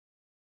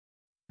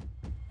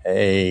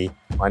Hey,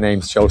 my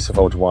name's Joseph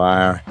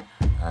O'Dwyer.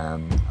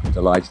 I'm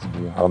delighted to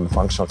be on the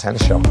Functional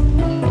Tennis Show.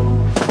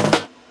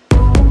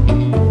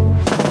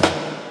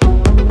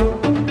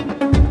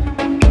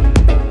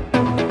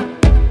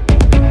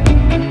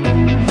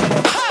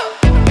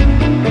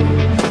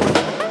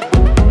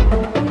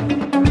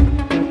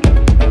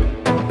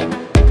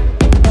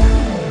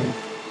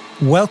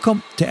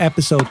 Welcome to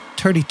episode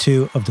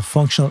 32 of the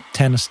Functional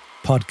Tennis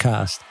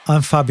Podcast.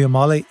 I'm Fabio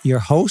Molly, your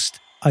host.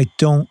 I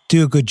don't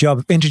do a good job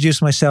of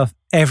introducing myself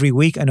every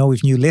week. I know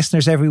we've new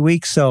listeners every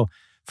week, so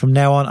from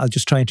now on, I'll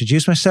just try and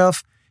introduce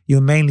myself. You'll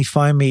mainly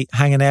find me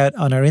hanging out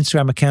on our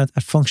Instagram account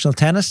at Functional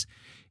Tennis.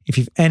 If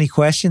you've any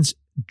questions,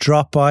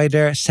 drop by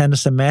there, send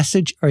us a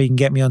message, or you can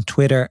get me on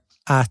Twitter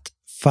at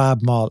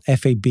FabMol,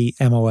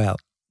 F-A-B-M-O-L.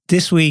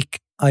 This week,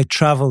 I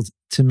travelled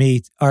to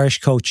meet Irish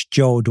coach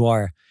Joe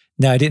O'Dwyer.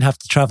 Now, I didn't have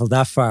to travel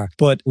that far,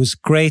 but it was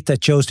great that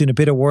Joe's doing a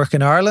bit of work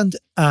in Ireland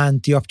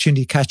and the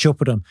opportunity to catch up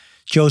with him.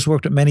 Joe's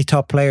worked with many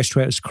top players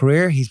throughout his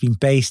career. He's been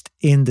based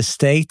in the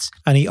States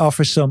and he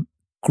offers some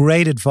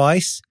great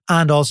advice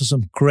and also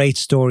some great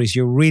stories.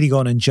 You're really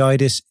going to enjoy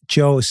this.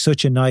 Joe is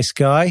such a nice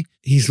guy.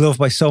 He's loved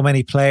by so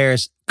many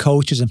players,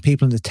 coaches and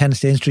people in the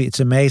tennis industry. It's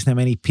amazing how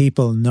many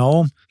people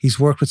know him. He's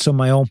worked with some of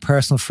my own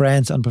personal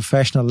friends on a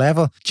professional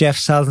level. Jeff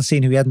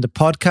Saldenstein, who we had in the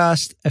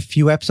podcast a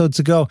few episodes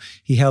ago,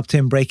 he helped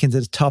him break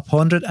into the top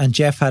 100 and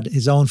Jeff had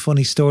his own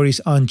funny stories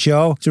on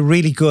Joe. It's a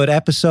really good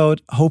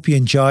episode. Hope you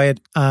enjoy it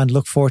and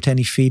look forward to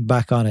any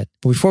feedback on it.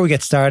 But before we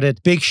get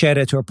started, big shout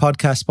out to our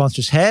podcast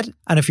sponsors, Head.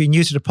 And if you're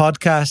new to the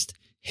podcast,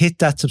 hit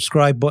that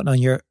subscribe button on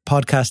your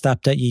podcast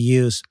app that you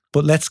use.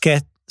 But let's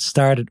get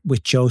started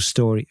with Joe's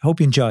story. Hope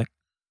you enjoy.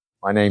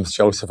 My name's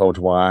Joseph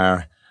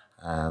O'Dwyer.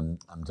 I'm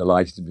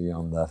delighted to be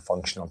on the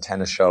Functional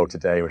Tennis Show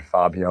today with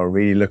Fabio.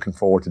 Really looking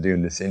forward to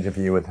doing this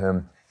interview with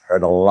him.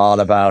 Heard a lot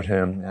about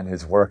him and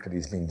his work that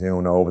he's been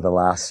doing over the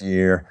last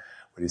year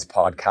with his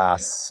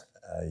podcasts.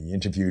 He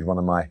interviewed one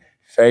of my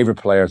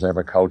favourite players I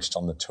ever coached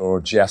on the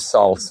tour, Jeff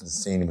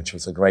Saldenstein, which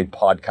was a great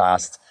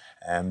podcast.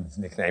 His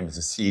nickname is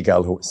a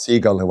Seagull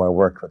who I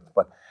worked with.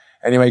 But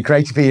anyway,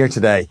 great to be here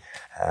today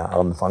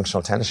on the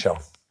Functional Tennis Show.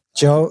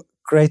 Joe,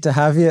 great to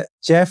have you.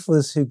 Jeff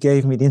was who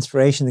gave me the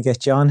inspiration to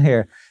get you on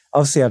here.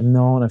 Obviously,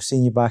 I've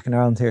seen you back in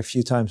Ireland here a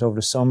few times over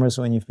the summers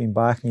when you've been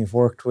back and you've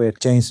worked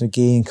with James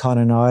McGee and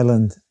Conor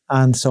Nyland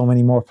and so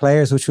many more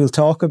players, which we'll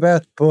talk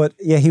about. But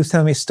yeah, he was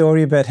telling me a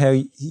story about how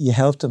you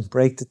helped him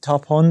break the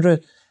top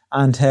 100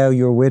 and how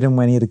you were with him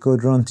when he had a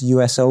good run to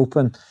US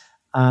Open.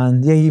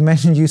 And yeah, you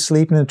mentioned you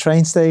sleeping in a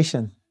train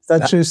station. Is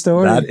that a true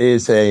story? That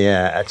is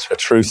a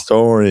true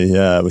story.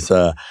 Yeah, it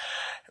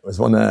was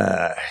when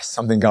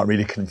something got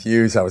really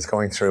confused. I was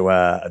going through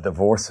a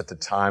divorce at the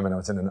time and I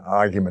was in an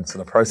argument. So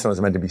the person I was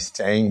meant to be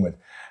staying with,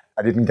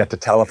 I didn't get the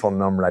telephone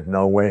number. I had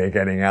no way of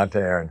getting out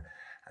there.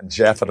 And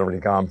Jeff had already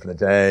gone for the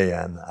day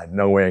and I had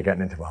no way of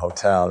getting into a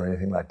hotel or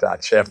anything like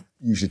that. Jeff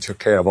usually took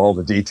care of all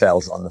the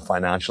details on the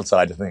financial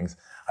side of things.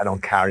 I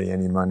don't carry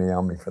any money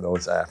on me for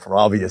those, for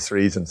obvious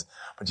reasons.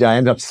 But yeah, I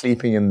ended up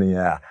sleeping in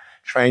the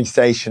train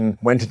station,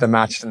 went to the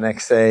match the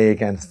next day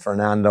against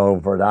Fernando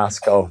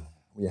Verdasco.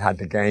 We had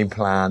the game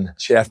plan.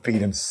 Jeff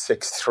beat him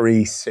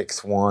 6-3,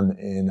 6-1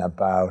 in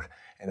about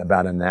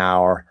an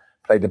hour.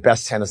 Played the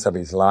best tennis of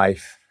his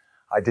life.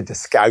 I did the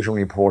scouting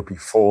report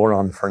before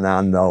on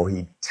Fernando.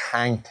 He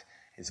tanked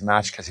his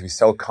match because he was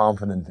so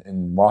confident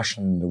in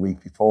Washington the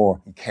week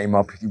before. He came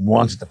up, he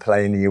wanted to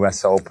play in the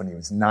US Open. He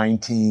was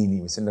 19.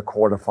 He was in the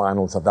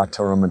quarterfinals of that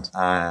tournament.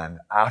 And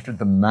after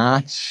the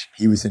match,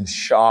 he was in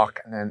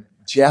shock. And then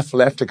Jeff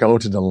left to go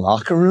to the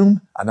locker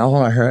room. And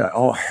I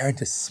heard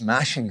the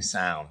smashing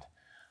sound.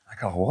 I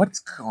go, what's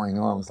going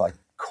on? It was like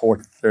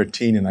court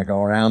 13 and I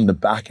go around the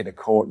back of the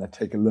court and I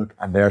take a look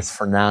and there's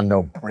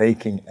Fernando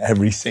breaking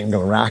every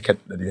single racket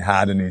that he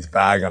had in his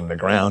bag on the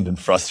ground in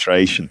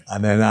frustration.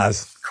 And then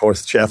as, of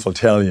course, Jeff will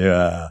tell you,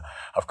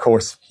 of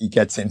course, he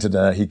gets into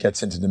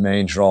the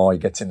main draw. He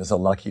gets in as a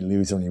lucky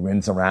loser and he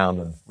wins a round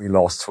and we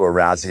lost to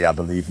Arazi, I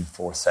believe, in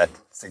 4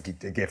 sets.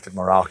 The gifted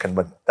Moroccan,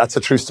 but that's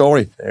a true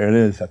story. There it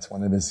is. That's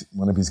one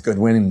of his good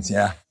winnings,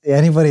 yeah.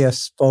 Anybody I've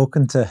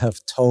spoken to have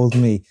told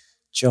me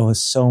Joe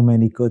has so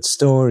many good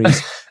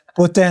stories.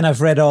 But then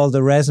I've read all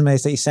the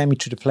resumes that you sent me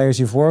to the players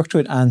you've worked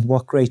with and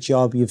what great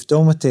job you've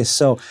done with this.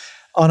 So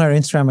on our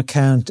Instagram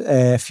account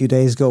a few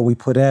days ago, we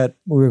put out,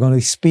 we were going to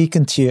be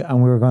speaking to you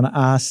and we were going to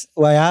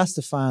I asked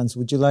the fans,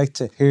 would you like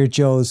to hear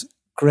Joe's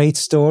great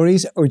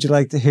stories or would you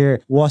like to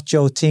hear what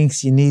Joe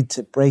thinks you need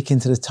to break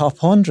into the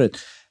top 100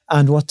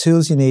 and what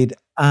tools you need?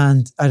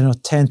 And I don't know,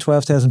 10,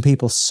 12,000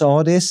 people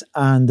saw this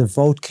and the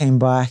vote came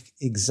back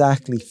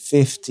exactly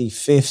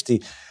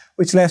 50-50.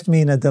 Which left me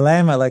in a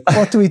dilemma. Like,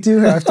 what do we do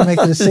here? I have to make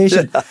a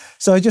decision.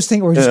 So I just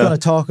think we're just going to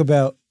talk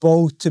about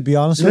both, to be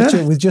honest with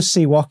you. We'll just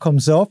see what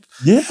comes up.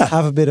 Yeah.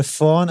 Have a bit of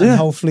fun and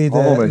hopefully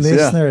the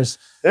listeners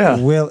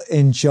will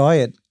enjoy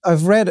it.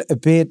 I've read a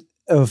bit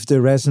of the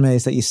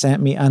resumes that you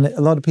sent me and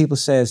a lot of people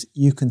says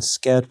you can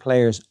scout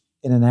players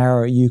in an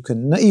hour. You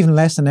can, not even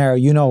less than an hour,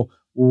 you know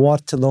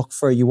what to look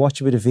for. You watch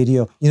a bit of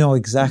video, you know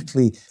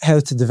exactly how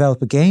to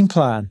develop a game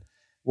plan.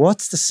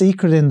 What's the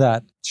secret in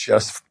that?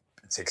 Just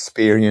it's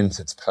experience,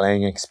 it's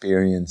playing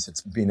experience,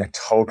 it's being a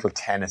total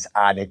tennis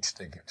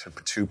addict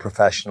to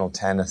professional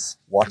tennis,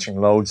 watching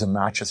loads of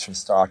matches from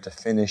start to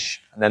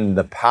finish, and then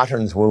the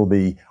patterns will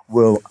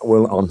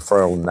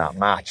unfurl in that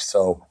match.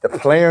 So the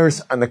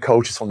players and the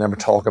coaches will never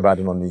talk about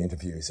it on the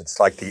interviews. It's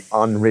like the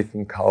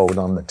unwritten code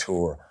on the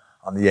tour,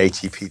 on the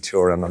ATP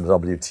tour and on the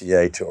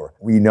WTA tour.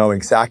 We know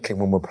exactly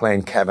when we're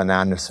playing Kevin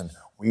Anderson,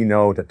 we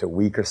know that the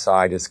weaker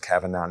side is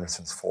Kevin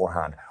Anderson's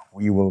forehand.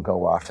 We will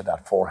go after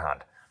that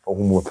forehand. But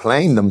when we're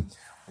playing them,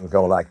 we'll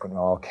go like,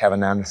 oh,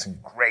 Kevin Anderson,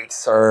 great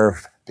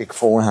serve, big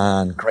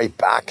forehand, great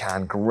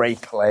backhand,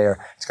 great player.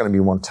 It's going to be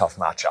one tough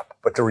matchup.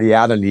 But the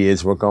reality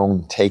is we're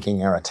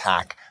taking our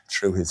attack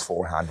through his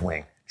forehand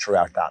wing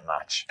throughout that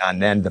match.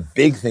 And then the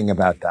big thing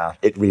about that,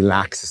 it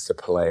relaxes the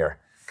player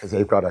because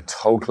they've got a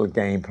total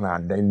game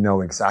plan. They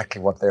know exactly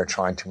what they're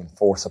trying to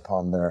enforce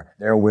upon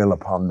their will,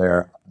 upon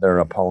their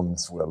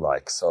opponent's will.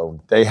 Like,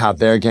 so they have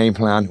their game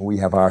plan, we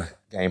have our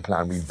game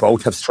plan. We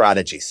both have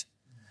strategies.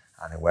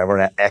 And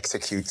whoever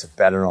executes it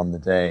better on the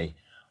day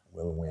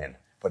will win.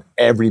 But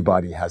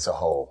everybody has a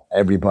hole.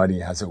 Everybody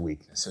has a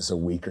weakness. There's a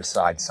weaker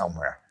side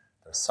somewhere.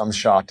 There's some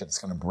shot that's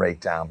going to break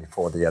down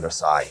before the other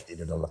side,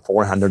 either the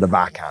forehand or the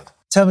backhand.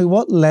 Tell me,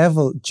 what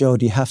level, Joe,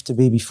 do you have to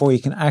be before you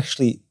can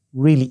actually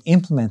really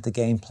implement the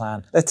game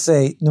plan? Let's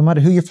say, no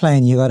matter who you're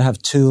playing, you got to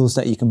have tools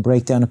that you can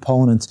break down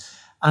opponents.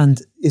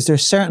 And is there a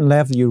certain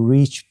level you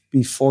reach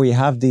before you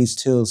have these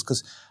tools?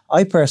 Because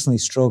I personally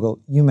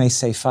struggle. You may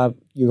say, Fab,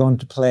 you're going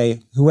to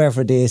play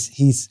whoever it is.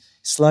 He's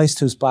sliced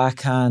to his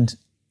backhand.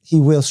 He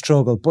will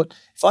struggle. But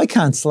if I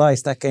can't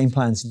slice, that game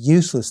plan's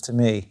useless to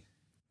me.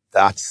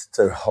 That's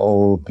the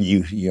whole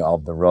beauty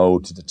of the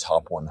road to the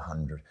top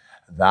 100.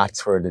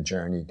 That's where the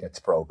journey gets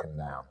broken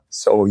down.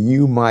 So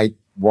you might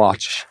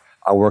watch,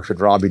 I worked with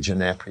Robbie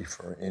Ginepri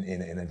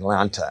in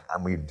Atlanta,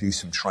 and we do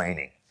some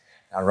training.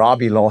 Now,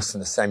 Robbie lost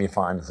in the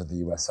semifinals of the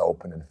US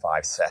Open in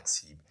 5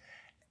 sets. He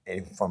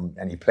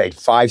played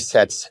 5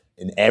 sets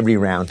in every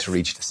round to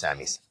reach the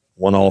semis.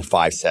 Won all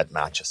 5-set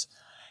matches.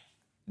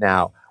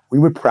 Now, we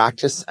would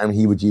practice and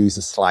he would use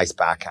a slice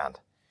backhand.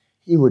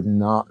 He would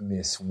not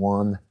miss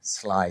one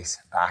slice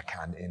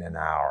backhand in an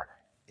hour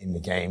in the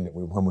game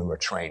when we were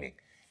training.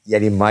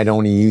 Yet he might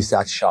only use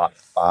that shot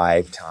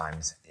 5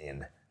 times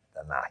in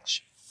the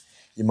match.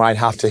 You might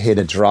have to hit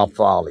a drop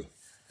volley.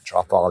 A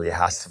drop volley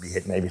has to be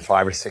hit maybe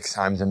 5 or 6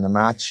 times in the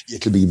match.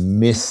 It'll be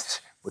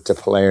missed with the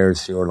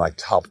players who are like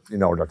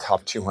their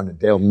top 200.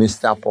 They'll miss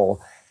that ball.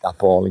 That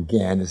ball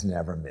again is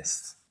never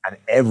missed. And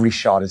every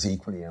shot is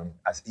equally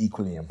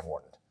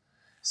important.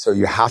 So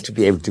you have to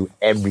be able to do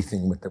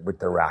everything with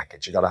the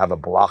racket. You got to have a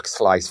block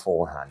slice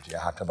forehand. You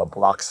have to have a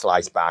block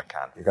slice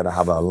backhand. You got to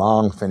have a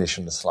long finish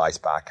on the slice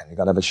backhand. You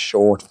got to have a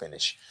short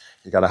finish.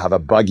 You got to have a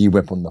buggy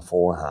whip on the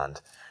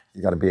forehand.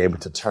 You got to be able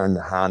to turn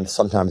the hand.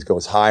 Sometimes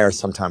goes higher,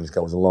 sometimes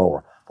goes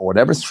lower. But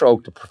whatever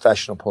stroke the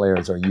professional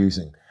players are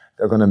using,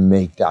 they're going to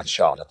make that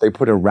shot. If they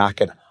put a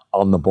racket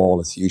on the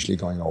ball, it's usually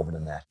going over the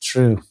net.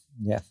 True.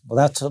 Yeah. Well,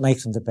 that's what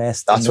makes them the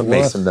best. That's what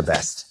makes them the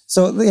best.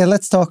 So, yeah,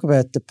 let's talk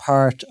about the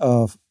part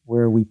of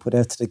where we put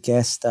out to the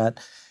guests that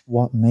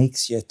what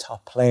makes you a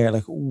top player.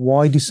 Like,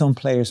 why do some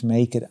players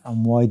make it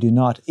and why do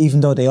not?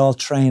 Even though they all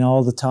train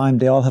all the time,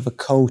 they all have a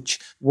coach.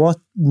 What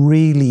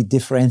really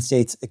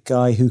differentiates a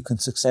guy who can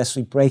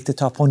successfully break the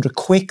top 100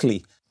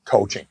 quickly?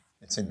 Coaching.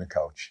 It's in the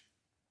coach.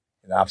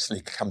 It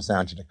absolutely comes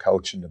down to the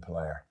coach and the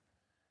player.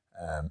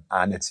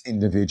 And it's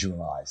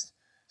individualized.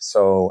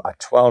 So at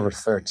 12 or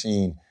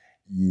 13,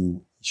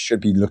 you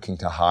should be looking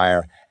to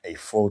hire a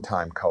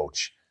full-time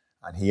coach.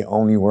 And he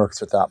only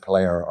works with that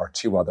player or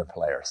 2 other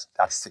players.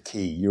 That's the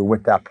key. You're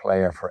with that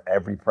player for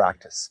every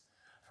practice,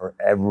 for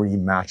every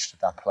match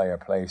that player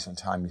plays from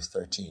the time he's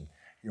 13.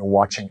 You're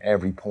watching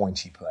every point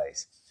he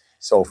plays.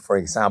 So, for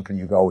example,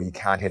 he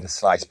can't hit a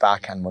slice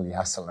backhand. Well, he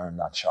has to learn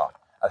that shot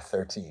at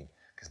 13.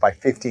 Because by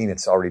 15,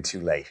 it's already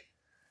too late.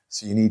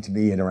 So you need to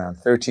be at around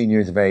 13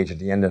 years of age. At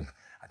the end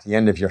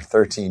of your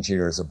 13th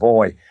year as a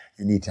boy,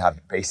 you need to have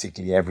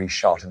basically every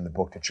shot in the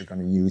book that you're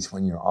going to use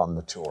when you're on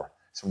the tour.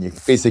 So when you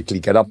physically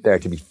get up there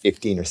to be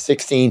 15 or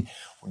 16,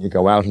 when you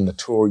go out on the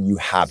tour, you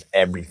have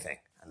everything.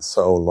 And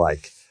so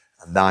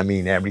and I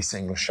mean every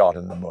single shot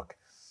in the book.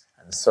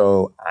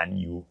 And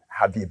you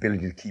have the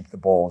ability to keep the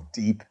ball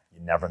deep. You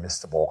never miss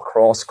the ball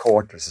cross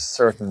court. There's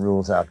certain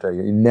rules out there.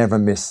 You never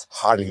miss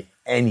hardly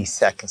any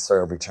second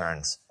serve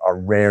returns, or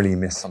rarely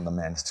miss on the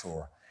men's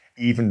tour.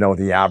 Even though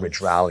the average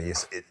rally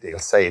they'll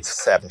say it's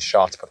 7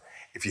 shots, but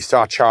if you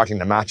start charting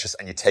the matches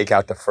and you take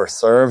out the first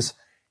serves,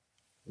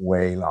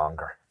 way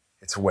longer.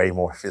 It's way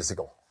more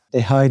physical.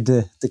 They hide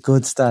the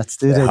good stats,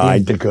 do they? They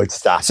hide the good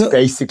stats. So,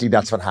 basically,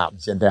 that's what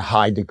happens. Yeah, they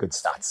hide the good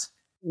stats.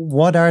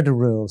 What are the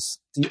rules,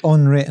 the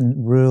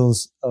unwritten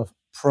rules of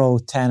pro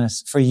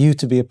tennis for you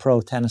to be a pro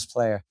tennis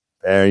player?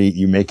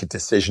 You make a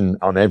decision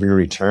on every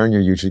return.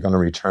 You're usually going to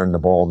return the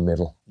ball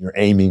middle. You're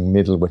aiming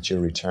middle with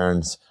your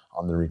returns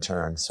on the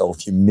return. So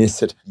if you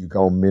miss it, you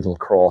go middle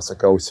cross. It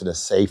goes to the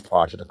safe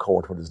part of the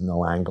court where there's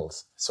no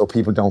angles. So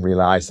people don't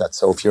realize that.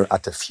 So if you're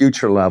at the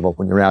future level,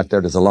 when you're out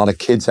there, there's a lot of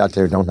kids out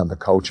there who don't have the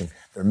coaching.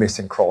 They're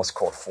missing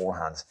cross-court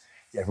forehands.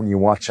 Yet when you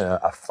watch a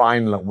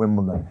final at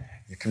Wimbledon,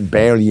 you can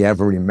barely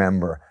ever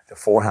remember the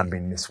forehand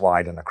being missed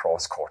wide on a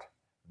cross-court.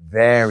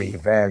 Very,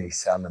 very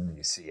seldom do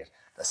you see it.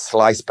 The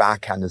slice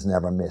backhand is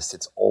never missed.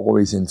 It's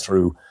always in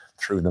through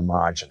the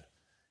margin.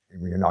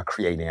 You're not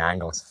creating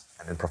angles.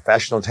 And in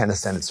professional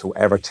tennis, then it's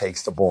whoever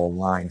takes the ball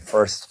line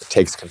first,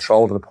 takes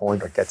control of the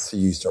point, or gets to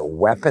use their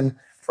weapon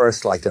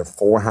first, like their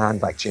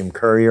forehand, like Jim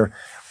Courier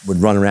would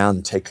run around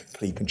and take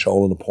complete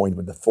control of the point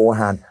with the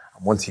forehand.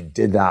 And once he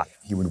did that,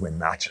 he would win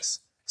matches.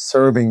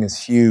 Serving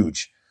is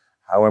huge.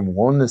 However,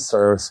 one that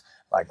serves,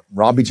 like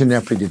Robbie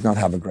Ginepri did not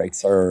have a great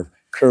serve.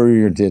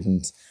 Courier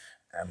didn't.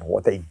 And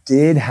what they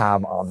did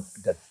have on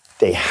that,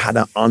 they had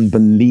an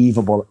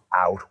unbelievable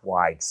out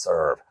wide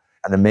serve.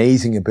 An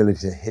amazing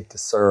ability to hit the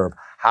serve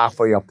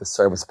halfway up the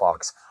service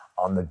box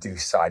on the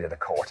deuce side of the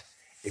court.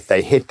 If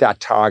they hit that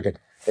target,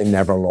 they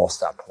never lost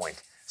that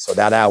point. So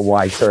that out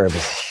wide serve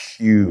is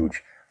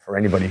huge for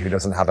anybody who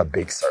doesn't have a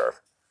big serve.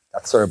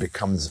 That serve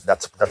becomes,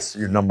 that's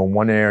your number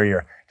one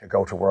area to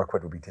go to work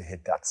with, would be to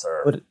hit that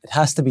serve. But it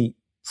has to be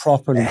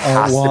properly out wide. It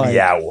has to be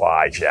out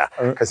wide, yeah.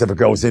 Because if it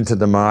goes into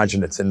the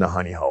margin, it's in the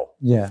honey hole.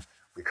 Yeah.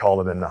 We call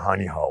it in the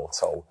honey hole.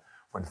 So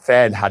when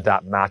Fed had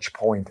that match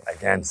point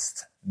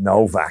against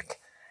Novak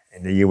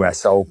in the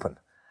US Open,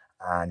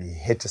 and he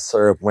hit the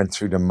serve, went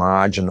through the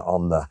margin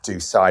on the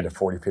deuce side of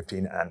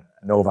 40-15, and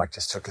Novak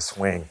just took a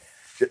swing.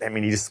 I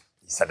mean, he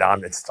said,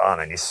 it's done,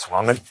 and he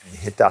swung it, and he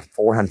hit that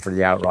forehand for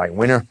the outright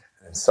winner,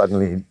 and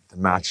suddenly the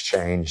match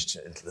changed.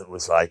 It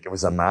was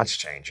a match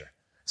changer.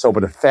 So,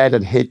 but if Fed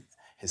had hit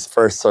his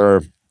first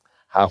serve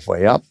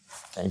halfway up,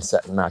 game,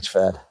 set, and match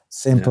Fed.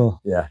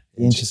 Simple. Yeah.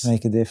 The inches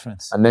make a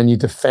difference. And then you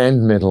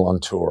defend middle on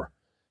tour.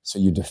 So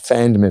you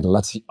defend middle.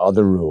 That's the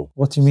other rule.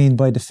 What do you mean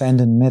by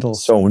defending middle?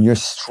 So when you're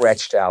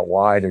stretched out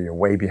wide or you're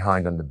way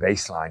behind on the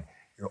baseline,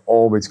 you're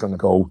always going to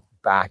go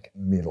back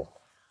middle.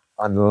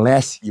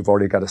 Unless you've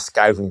already got a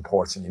scouting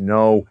report and you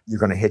know you're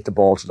going to hit the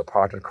ball to the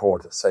part of the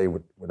court, say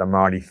with a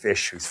Marty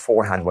Fish, whose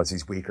forehand was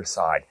his weaker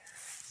side.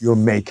 You'll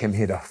make him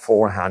hit a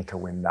forehand to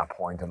win that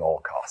point at all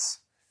costs.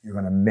 You're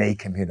going to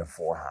make him hit a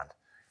forehand.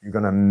 You're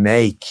going to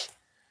make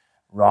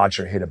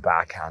Roger hit a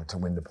backhand to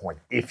win the point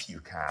if you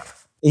can.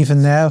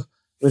 Even now?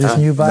 With his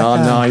new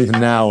backhand? No, even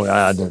now.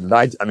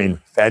 I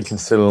mean, Fed can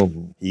still,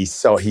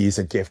 he's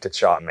a gifted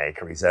shot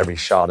maker. He's every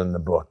shot in the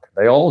book.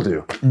 They all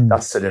do.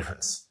 That's the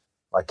difference.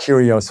 Like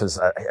Kyrgios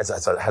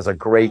has a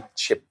great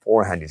chip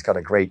forehand. He's got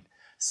a great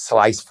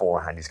slice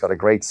forehand. He's got a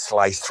great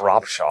slice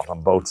drop shot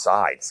on both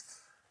sides,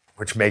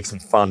 which makes him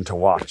fun to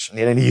watch. And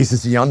then he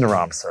uses the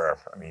underarm serve.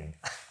 I mean,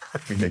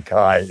 the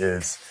guy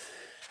is...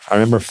 I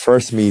remember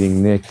first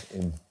meeting Nick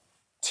in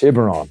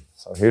Tiburon.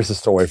 So here's the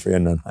story for you.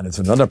 And it's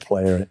another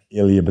player,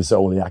 Ilya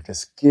Bazoliak,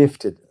 this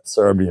gifted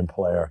Serbian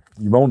player.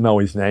 You won't know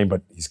his name,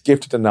 but he's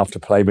gifted enough to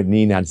play with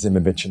Nenad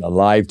Zimovic in a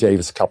live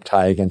Davis Cup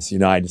tie against the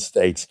United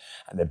States.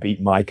 And they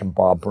beat Mike and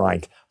Bob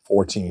Bryant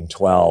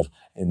 14-12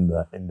 in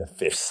the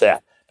fifth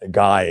set. The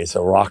guy is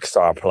a rock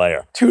star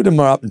player. Two of them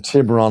are up in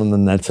Tiburon,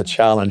 and that's a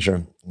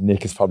challenger.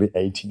 Nick is probably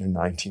 18 or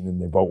 19,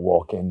 and they both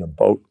walk in. They're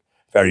both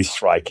very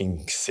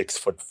striking,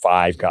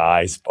 6'5"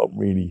 guys, but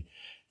really...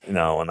 You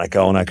know, and I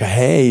go,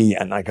 hey,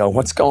 and I go,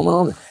 what's going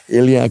on?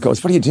 Ilya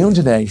goes, what are you doing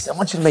today? He said, I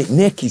want you to meet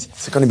Nick. He's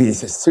going to be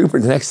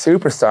the next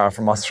superstar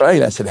from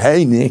Australia. I said,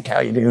 hey, Nick, how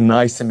you doing?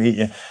 Nice to meet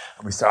you.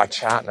 And we started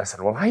chatting. I said,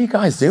 well, how are you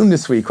guys doing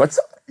this week? What's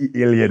up,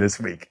 Ilya, this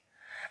week?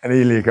 And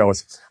Ilya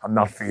goes, I'm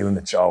not feeling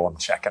it, Joe. I'm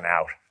checking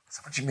out. I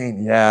said, what do you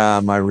mean?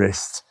 Yeah, my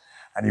wrist.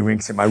 And he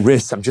winks at my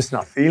wrist. I'm just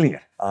not feeling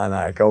it. And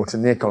I go to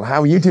Nick, well,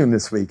 how are you doing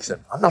this week? He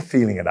said, I'm not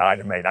feeling it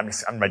either, mate.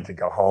 I'm ready to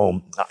go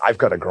home. I've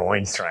got a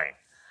groin strain.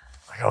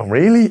 I go,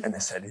 really? And they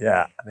said,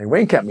 yeah. And they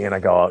wink at me and I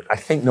go, I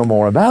think no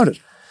more about it.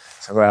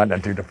 So I go out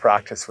and do the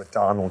practice with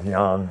Donald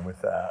Young,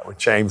 with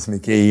James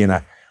McGee,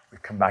 and we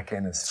come back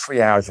in. It's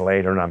 3 hours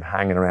later and I'm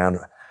hanging around,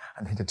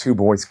 and the two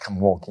boys come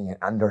walking in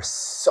and they're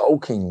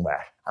soaking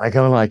wet. And I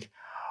go like,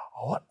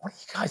 oh, what do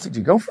you guys, did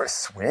you go for a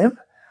swim?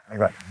 And they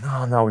go,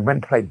 no, we went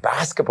and played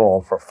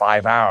basketball for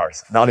 5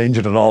 hours. Not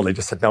injured at all. They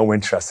just had no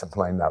interest in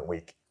playing that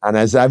week. And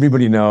as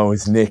everybody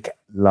knows, Nick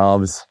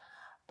loves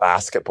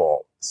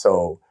basketball.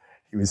 So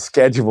he was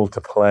scheduled to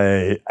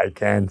play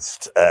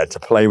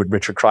with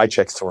Richard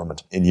Krajicek's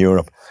tournament in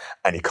Europe.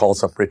 And he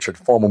calls up Richard,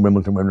 former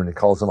Wimbledon winner, and he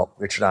calls him up,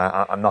 Richard,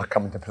 I'm not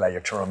coming to play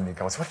your tournament. He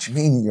goes, what do you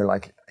mean? You're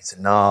like, I said,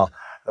 no,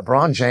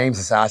 LeBron James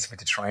has asked me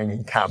to train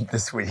in camp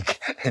this week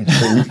in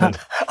Cleveland.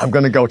 I'm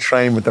going to go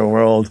train with the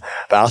world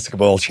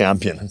basketball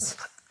champions,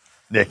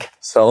 Nick.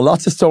 So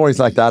lots of stories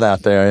like that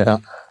out there, yeah.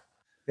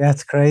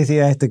 That's crazy.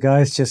 The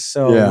guy's just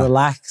so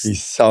relaxed.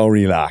 He's so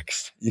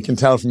relaxed. You can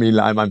tell from me,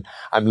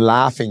 I'm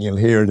laughing. You'll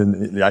hear it.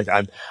 And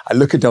I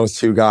look at those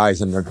two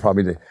guys, and they're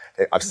probably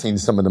I've seen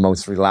some of the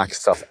most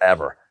relaxed stuff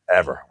ever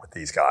with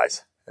these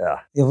guys. Yeah.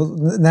 Well,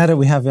 now that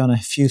we have you on a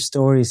few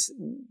stories,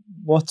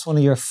 what's one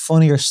of your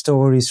funnier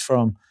stories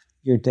from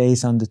your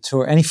days on the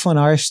tour. Any fun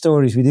Irish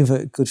stories? We do have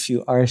a good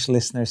few Irish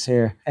listeners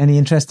here. Any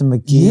interest in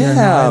McGee?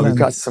 Yeah, we've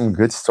got some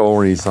good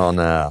stories on...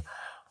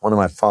 one of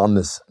my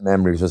fondest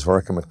memories was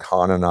working with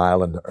Conor in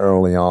Ireland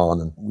early on,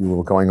 and we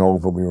were going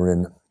over,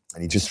 and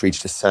he just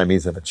reached the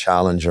semis of a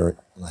challenger,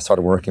 and I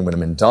started working with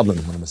him in Dublin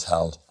when it was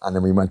held. And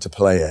then we went to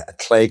play a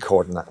clay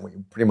court, and we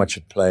pretty much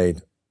had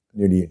played,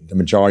 nearly the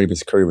majority of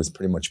his career was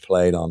pretty much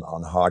played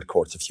on hard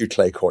courts, a few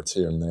clay courts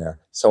here and there.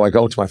 So I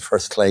go to my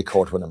first clay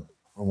court with him.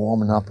 We're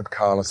warming up with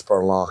Carlos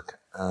Berlocq,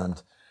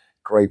 and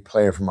great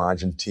player from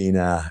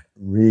Argentina,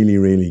 really,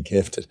 really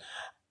gifted.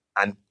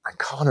 And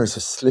Conor's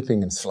just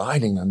slipping and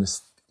sliding. I'm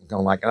just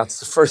going like, that's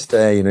the first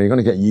day, you're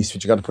going to get used to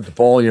it. You got to put the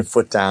ball, your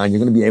foot down. You're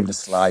going to be able to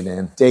slide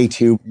in. Day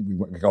 2,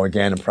 we go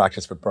again and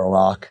practice with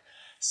Berlocq.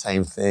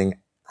 Same thing.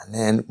 And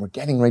then we're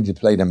getting ready to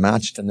play the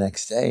match the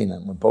next day.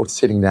 And we're both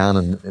sitting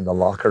down in the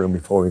locker room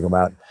before we go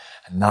out.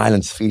 And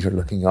Nyland's feet are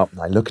looking up. And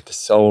I look at the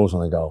soles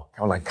and I go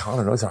like,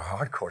 Conor, those are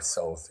hardcore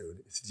soles, dude.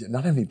 He said,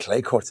 not any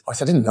clay courts. I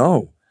said, I didn't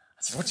know.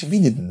 I said, what do you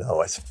mean you didn't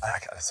know? I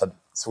said,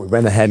 so we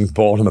wwent ahead and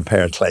bought him a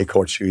pair of clay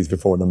court shoes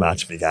before the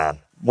match began.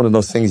 One of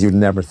those things you'd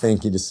never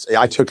think.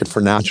 I took it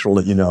for natural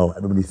that,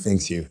 everybody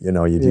thinks you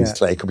use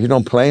clay. But you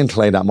don't play in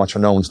clay that much, or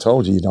no one's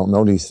told you. You don't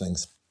know these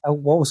things.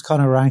 What was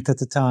Conor ranked at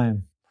the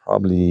time?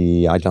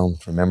 Probably, I don't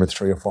remember,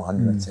 300 or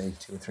 400, I'd say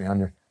 200 or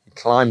 300. He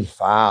climbed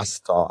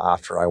fast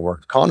after I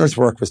worked. Conor's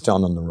work was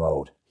done on the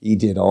road. He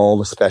did all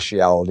the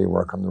speciality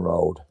work on the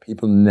road.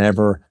 People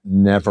never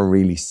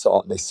really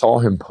they saw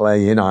him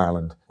play in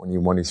Ireland when he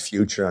won his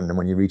future and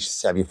when he reached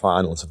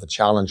semi-finals of the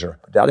Challenger.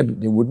 But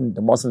there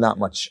wasn't that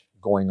much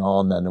going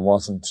on then. It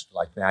wasn't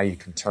like now you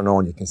can turn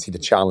on, you can see the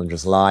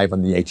challengers live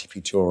on the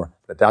ATP Tour.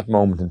 But at that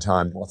moment in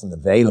time, it wasn't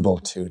available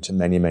to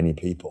many, many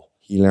people.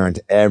 He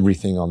learned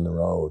everything on the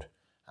road.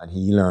 And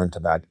he learned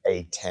about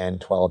 8, 10,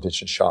 12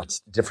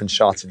 different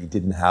shots that he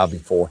didn't have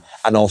before.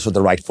 And also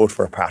the right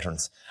footwork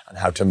patterns and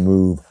how to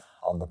move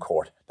on the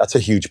court. That's a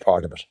huge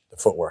part of it, the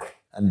footwork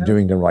and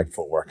doing the right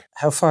footwork.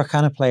 How far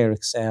can a player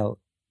excel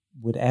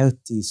without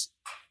these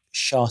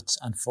shots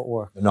and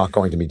footwork? They're not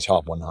going to be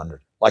top 100.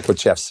 Like what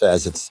Jeff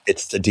says,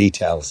 it's the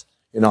details.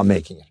 You're not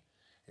making it.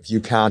 If you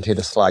can't hit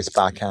a slice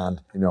backhand,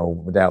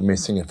 without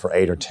missing it for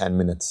 8 or 10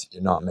 minutes,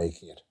 you're not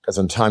making it. Because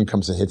when time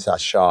comes to hit that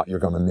shot, you're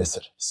going to miss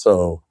it.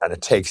 And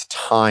it takes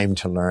time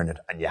to learn it,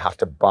 and you have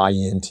to buy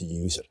in to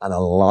use it. And a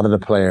lot of the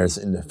players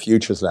in the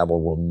futures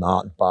level will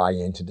not buy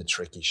into the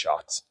tricky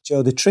shots.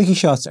 Joe, the tricky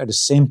shots are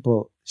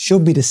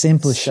should be the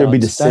simple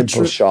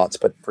shots.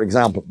 But for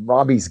example,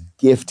 Robbie's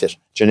gifted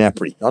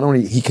Ginepri. Not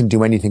only he can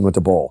do anything with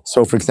the ball.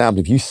 So for example,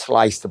 if you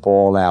slice the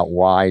ball out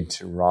wide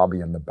to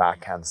Robbie on the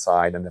backhand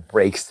side and it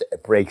breaks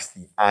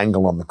the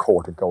angle on the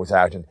court, it goes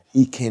out, and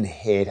he can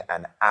hit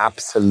an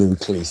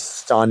absolutely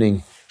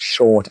stunning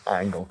short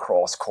angle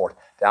cross court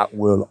that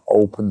will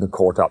open the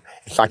court up.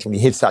 In fact, when he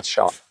hits that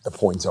shot, the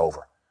point's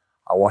over.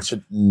 I watched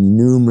it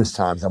numerous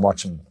times. I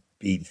watched him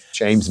beat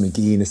James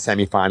McGee in the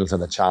semi-finals of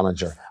the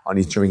Challenger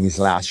during his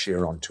last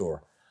year on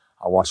tour.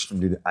 I watched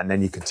him do that, and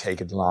then you could take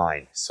it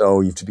line.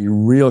 So you have to be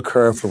real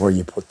careful where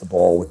you put the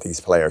ball with these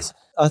players.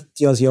 At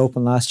the Aussie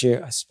Open last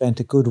year, I spent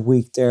a good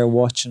week there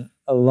watching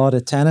a lot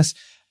of tennis,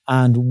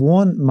 and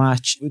one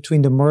match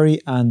between the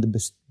Murray and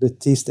the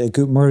Bautista.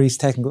 Murray's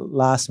technical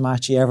last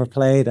match he ever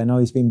played. I know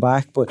he's been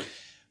back, but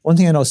one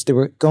thing I noticed, they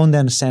were going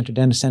down the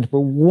centre, but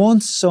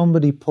once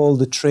somebody pulled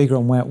the trigger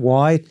and went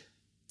wide,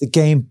 the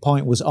game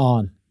point was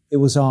on. It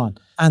was on.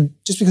 And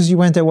just because you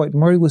went there wide,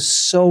 Murray was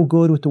so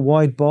good with the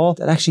wide ball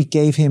that actually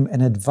gave him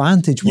an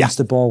advantage once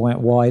the ball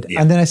went wide.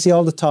 Yeah. And then I see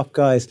all the top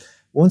guys,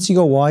 once you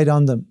go wide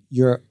on them,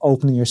 you're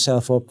opening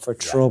yourself up for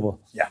trouble.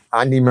 Yeah.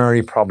 Andy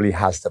Murray probably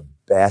has the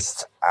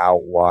best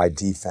out wide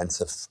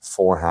defensive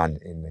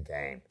forehand in the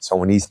game. So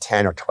when he's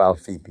 10 or 12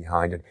 feet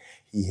behind it,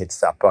 he hits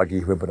that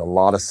buggy whip with a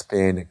lot of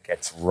spin. It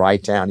gets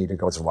right down, either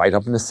goes right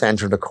up in the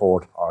center of the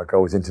court or it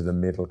goes into the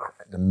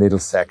middle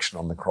section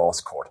on the cross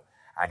court.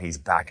 And he's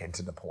back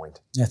into the point.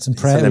 Yeah, it's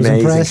impressive. It's an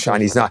amazing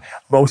shot. He's not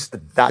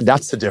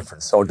that's the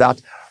difference. So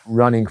that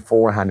running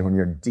forehand when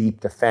you're deep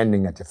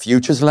defending at the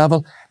futures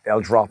level, they'll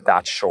drop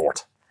that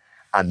short,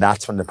 and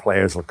that's when the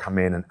players will come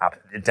in and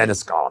then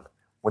it's gone.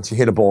 Once you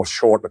hit a ball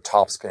short with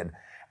topspin,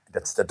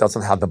 that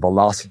doesn't have the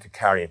velocity to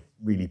carry it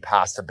really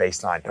past the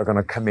baseline, they're going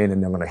to come in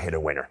and they're going to hit a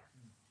winner.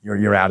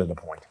 You're out of the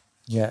point.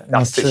 Yeah,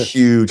 that's the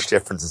huge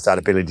difference. Is that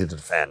ability to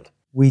defend.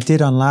 We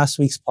did on last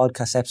week's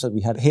podcast episode,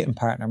 we had a hitting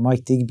partner,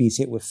 Mike Digby's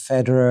hit with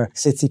Federer,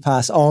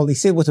 Tsitsipas, he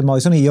sit with them all.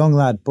 He's only a young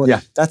lad,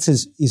 but that's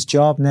his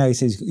job now. He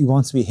says he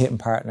wants to be a hitting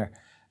partner.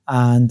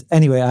 And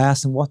anyway, I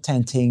asked him, what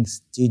 10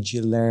 things did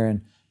you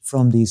learn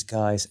from these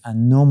guys?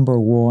 And number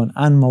one,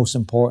 and most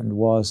important,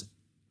 was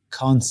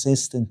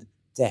consistent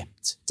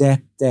depth.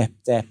 Depth.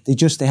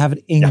 They have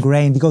it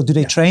ingrained. They go, do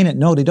they train it?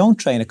 No, they don't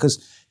train it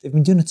because they've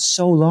been doing it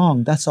so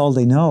long. That's all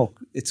they know.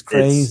 It's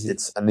crazy.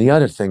 And the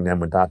other thing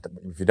then with that,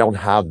 if you don't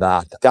have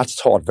that, that's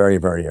taught very,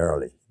 very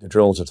early. The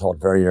drills are taught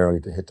very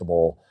early to hit the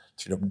ball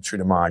through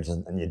the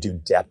margin, and you do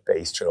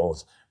depth-based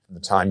drills from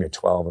the time you're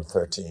 12 or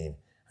 13,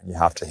 and you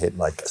have to hit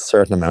like a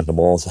certain amount of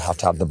balls that have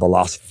to have the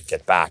velocity to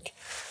get back.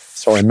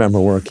 So I remember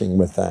working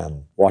with,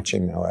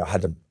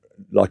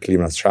 luckily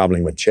when I was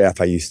traveling with Jeff,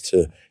 I used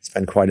to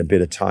spend quite a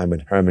bit of time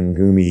with Herman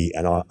Gumi,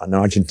 an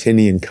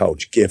Argentinian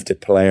coach,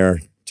 gifted player,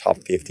 top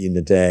 50 in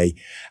the day.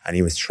 And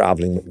he was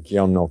traveling with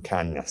Guillermo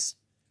Cañas.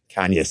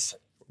 Cañas,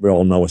 we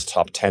all know, is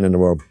top 10 in the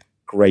world,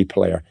 great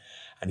player.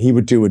 And he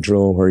would do a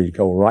drill where he'd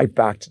go right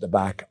back to the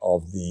back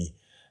of the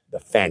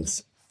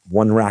fence,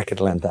 one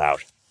racket length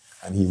out.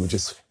 And he would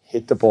just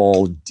hit the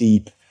ball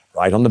deep,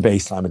 right on the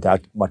baseline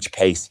without much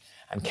pace.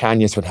 And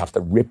Cañas would have to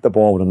rip the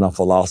ball with enough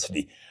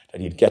velocity that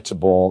he'd get to the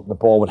ball. The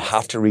ball would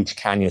have to reach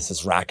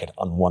Cañas' racket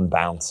on one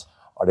bounce,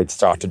 or they'd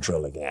start to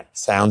drill again.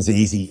 Sounds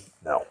easy?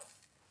 No.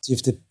 So you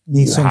have to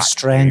need some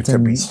strength. You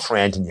have to be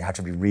strength, and you have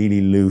to be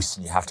really loose,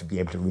 and you have to be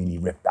able to really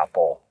rip that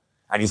ball.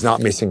 And he's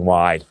not missing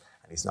wide,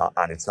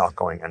 and it's not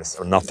going, and it's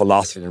enough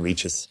velocity that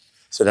reaches,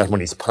 so that when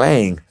he's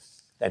playing,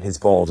 then his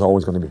ball is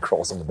always going to be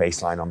crossing the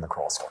baseline on the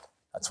crosscourt.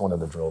 That's one of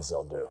the drills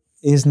they'll do.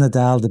 Is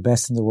Nadal the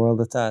best in the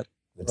world at that?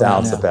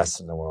 Nadal's the best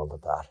in the world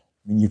at that.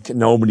 I mean,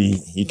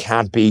 you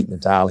can't beat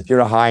Nadal. If you're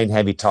a high and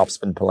heavy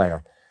topspin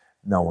player,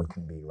 no one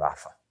can beat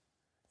Rafa.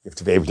 You have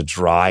to be able to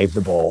drive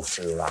the ball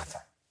through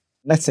Rafa.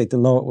 Let's say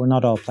we're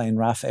not all playing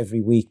Rafa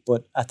every week,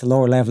 but at the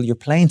lower level, you're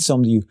playing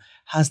somebody who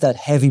has that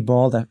heavy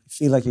ball that you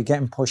feel like you're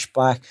getting pushed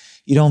back.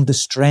 You don't have the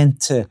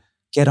strength to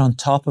get on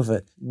top of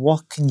it.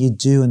 What can you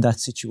do in that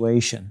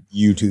situation?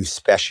 You do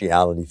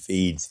speciality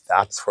feeds.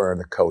 That's where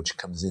the coach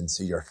comes in.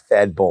 So you're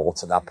fed ball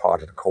to that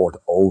part of the court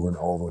over and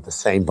over with the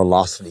same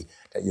velocity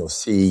that you'll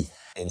see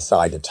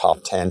inside the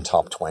top 10,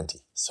 top 20.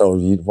 So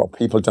what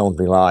people don't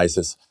realize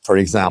is, for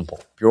example,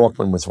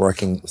 Bjorkman was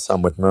working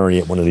some with Murray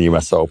at one of the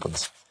US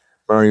Opens.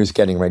 Murray was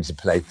getting ready to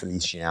play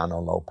Feliciano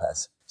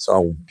Lopez.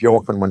 So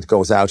Bjorkman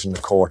goes out in the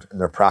court in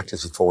their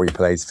practice before he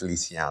plays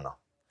Feliciano.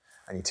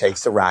 And he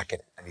takes the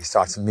racket and he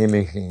starts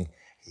mimicking.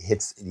 He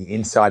hits the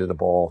inside of the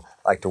ball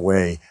like the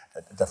way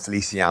the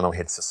Feliciano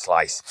hits the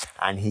slice.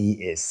 And he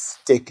is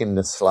sticking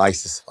the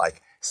slices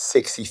like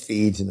 60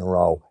 feeds in a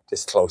row,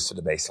 this close to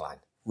the baseline.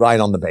 Right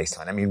on the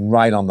baseline. I mean,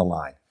 right on the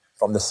line,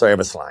 from the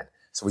service line.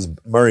 So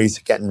Murray's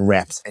getting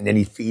reps, and then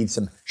he feeds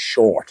him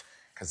short.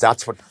 Because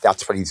that's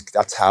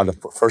how the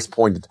first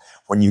point,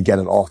 when you get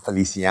it off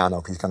Feliciano,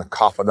 if he's going to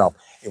cough it up,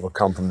 it will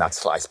come from that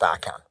slice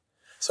backhand.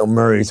 So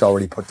Murray's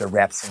already put the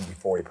reps in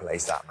before he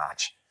plays that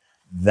match.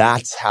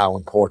 That's how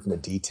important the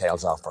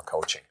details are for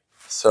coaching.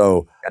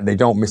 So, and they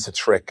don't miss a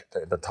trick,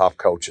 the top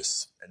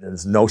coaches. And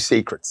there's no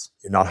secrets.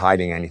 You're not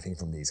hiding anything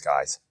from these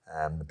guys.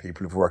 The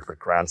people who've worked with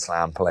Grand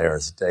Slam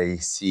players, they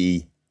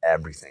see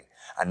everything.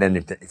 And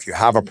then if you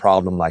have a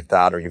problem like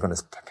that, or you're going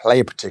to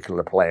play a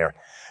particular player,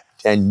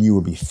 then you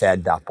will be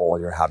fed that ball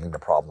you're having the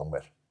problem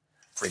with.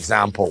 For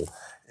example,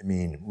 I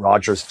mean,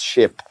 Roger's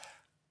chip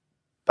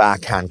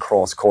backhand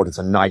cross court is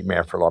a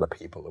nightmare for a lot of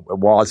people. It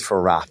was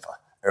for Rafa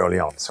early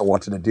on. So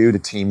what do they do? The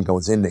team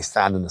goes in, they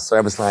stand in the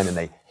service line, and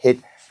they hit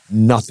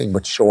nothing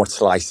but short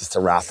slices to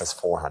Rafa's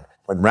forehand.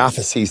 When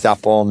Rafa sees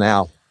that ball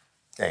now,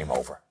 game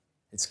over.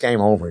 It's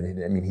game over.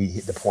 I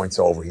mean, the point's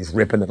over. He's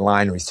ripping the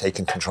line, or he's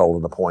taking control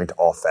of the point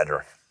off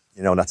Federer.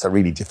 You know, that's a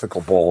really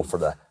difficult ball for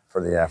the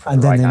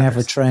and then they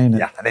never train it.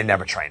 Yeah, and they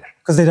never train it.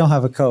 Because they don't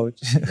have a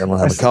coach. They don't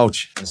have a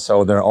coach. And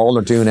so all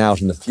they're doing out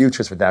in the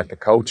futures without the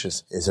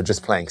coaches is they're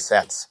just playing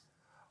sets.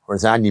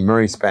 Whereas Andy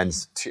Murray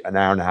spends an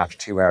hour and a half to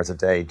 2 hours a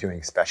day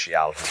doing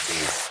speciality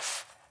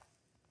feeds.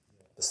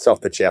 The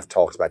stuff that Jeff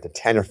talks about, the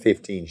 10 or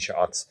 15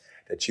 shots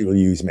that you will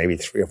use maybe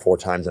 3 or 4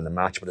 times in the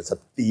match, but it's at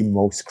the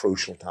most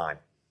crucial time.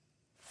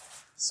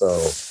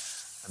 So,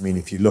 I mean,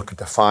 if you look at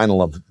the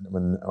final of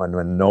when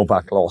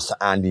Novak lost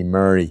to Andy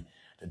Murray,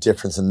 the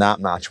difference in that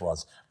match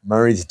was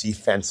Murray's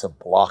defensive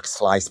block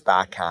slice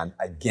backhand,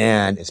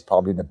 again, is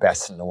probably the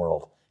best in the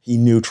world. He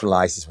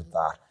neutralizes with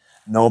that.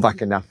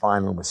 Novak in that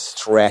final was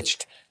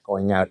stretched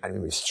going out, and he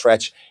was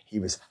stretched. He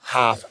was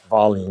half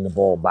volleying the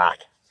ball back.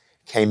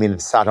 Came in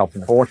and sat up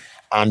in the court.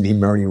 Andy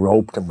Murray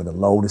roped him with a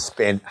load of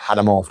spin, had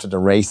him off to the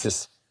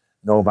races.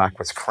 Novak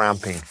was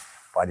cramping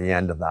by the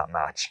end of that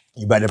match.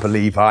 You better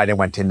believe they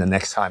went in the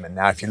next time. And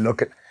now if you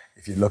look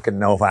at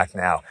Novak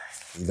now,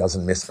 he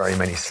doesn't miss very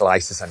many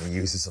slices, and he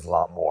uses it a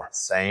lot more.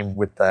 Same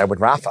with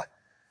Rafa.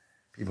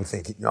 People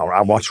think,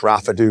 I watch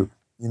Rafa do,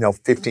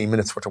 15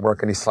 minutes worth of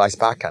work on his slice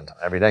backhand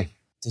every day.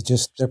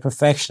 They're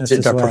perfectionists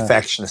as well. They're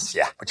perfectionists,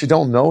 yeah. But you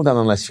don't know that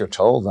unless you're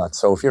told that.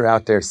 So if you're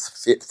out there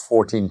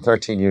 14,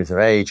 13 years of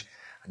age,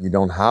 and you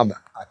don't have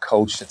a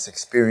coach that's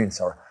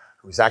experienced or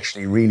who's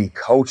actually really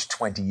coached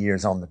 20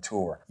 years on the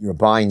tour, you're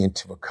buying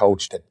into a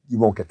coach that you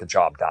won't get the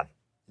job done.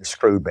 You're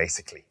screwed,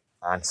 basically.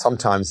 And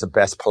sometimes the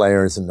best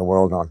players in the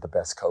world aren't the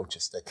best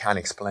coaches. They can't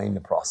explain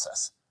the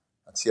process.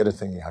 That's the other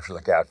thing you have to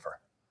look out for.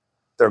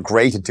 They're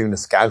great at doing the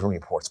scouting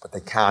reports, but they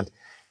can't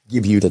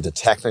give you the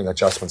technical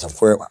adjustments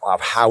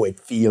of how it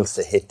feels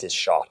to hit this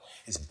shot.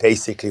 Is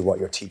basically what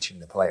you're teaching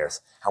the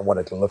players and what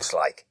it looks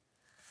like.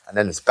 And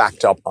then it's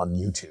backed up on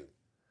YouTube.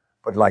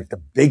 But like the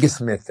biggest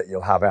myth that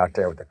you'll have out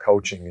there with the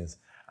coaching is,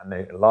 and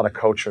a lot of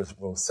coaches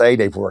will say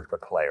they've worked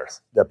with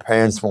players, their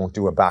parents won't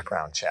do a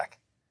background check.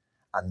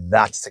 And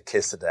that's the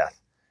kiss of death.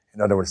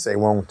 In other words, they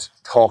won't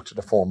talk to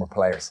the former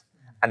players.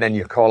 And then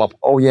you call up,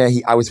 oh yeah,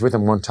 I was with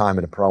him one time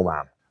at a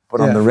pro-am.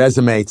 But on the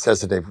resume, it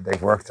says that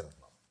they've worked in.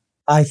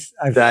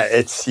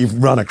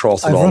 You've run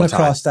across it all the time. I've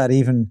run across that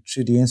even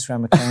through the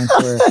Instagram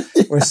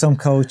account where some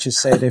coaches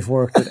say they've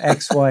worked with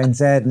X, Y, and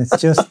Z, and it's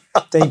just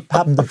they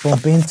happen to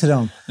bump into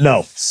them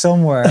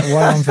somewhere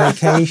while on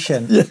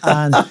vacation.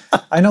 And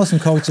I know some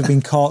coaches have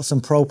been caught,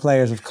 some pro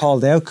players have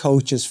called out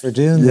coaches for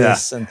doing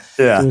this, and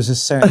there was a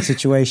certain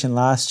situation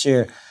last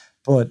year.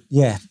 But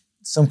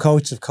some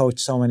coaches have coached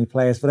so many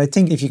players. But I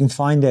think if you can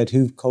find out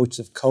who coaches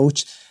have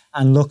coached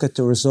and look at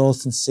the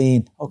results and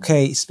seeing,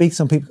 okay, speak to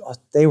some people,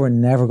 they were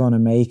never going to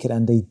make it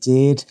and they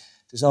did.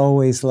 There's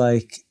always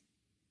like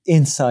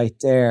insight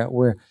there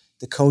where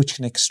the coach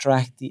can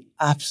extract the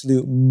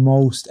absolute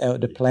most out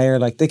of the player.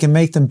 Like they can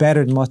make them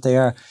better than what they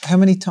are. How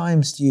many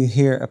times do you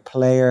hear a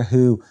player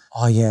who,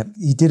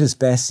 he did as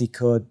best he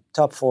could,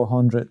 top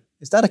 400.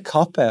 Is that a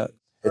cop-out?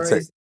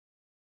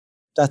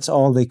 That's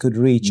all they could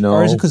reach? No,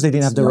 or is it because they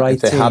didn't have the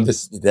right team?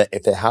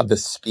 If they have the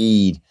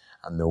speed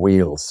and the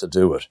wheels to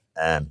do it,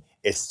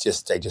 it's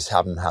just they just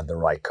haven't had the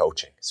right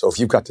coaching. So if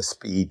you've got the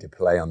speed to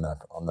play on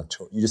the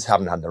tour, you just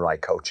haven't had the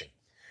right coaching.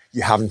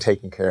 You haven't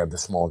taken care of the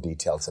small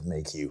details that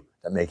make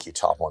you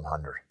top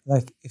 100.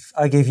 Like if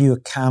I gave you a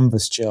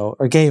canvas, Joe,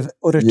 or gave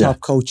other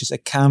top coaches a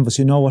canvas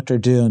who know what they're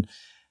doing,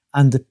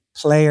 and the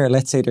player,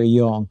 let's say they're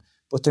young,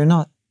 but they're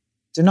not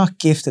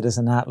gifted as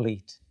an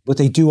athlete, but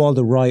they do all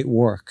the right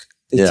work.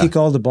 They tick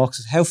all the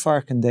boxes. How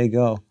far can they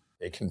go?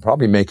 They can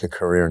probably make a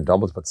career in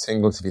doubles, but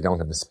singles, if you don't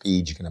have the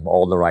speed, you can have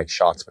all the right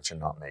shots, but you're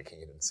not making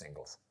it in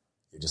singles.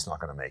 You're just not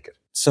going to make it.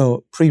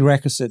 So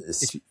prerequisite,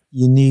 if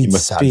you need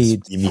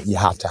speed. You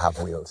have to have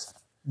wheels.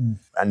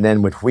 And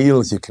then with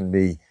wheels, you can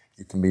be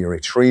a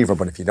retriever,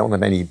 but if you don't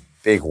have any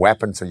big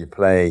weapons or you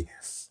play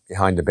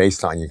behind the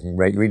baseline, you can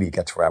really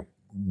get to about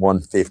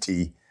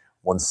 150,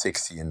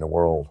 160 in the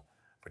world.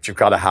 But you've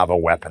got to have a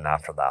weapon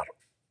after that.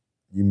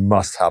 You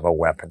must have a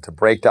weapon. To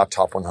break that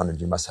top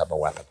 100, you must have a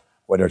weapon.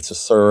 Whether it's a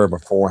serve or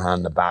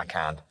forehand, a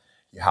backhand,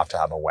 you have to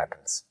have a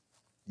weapons.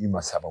 You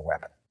must have a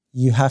weapon.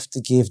 You have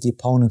to give the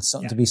opponent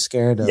something to be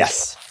scared of.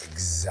 Yes,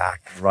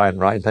 exactly.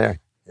 Right there.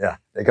 Yeah.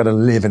 They got to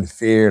live in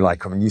fear.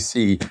 Like when you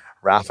see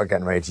Rafa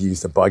getting ready to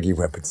use the buggy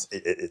whip,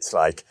 it's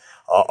like,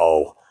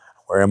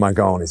 where am I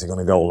going? Is he going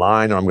to go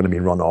line or I'm going to be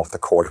run off the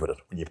court with it?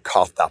 When you've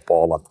caught that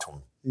ball up to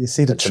him. You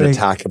see the trigger. It's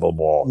an attackable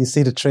ball. You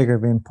see the trigger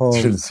being pulled.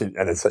 And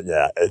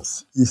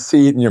you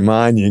see it in your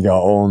mind and you go,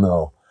 oh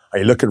no. Or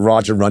you look at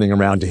Roger running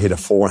around to hit a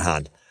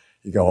forehand.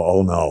 You go,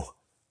 oh no.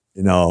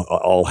 You know,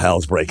 all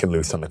hell's breaking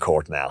loose on the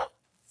court now.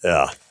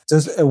 Yeah.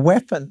 Does a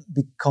weapon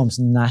becomes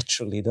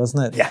naturally,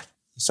 doesn't it? Yeah.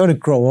 You sort of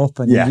grow up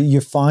and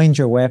you find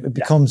your weapon. It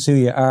becomes who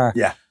you are.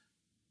 Yeah.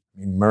 I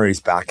mean,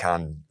 Murray's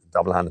backhand,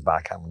 double-handed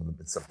backhand,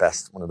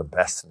 it's one of the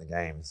best in the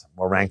games.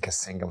 Wawrinka's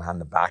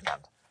single-handed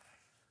backhand,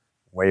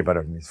 way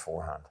better than his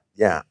forehand.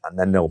 Yeah, and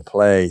then they'll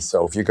play.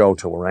 So if you go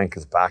to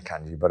Wawrinka's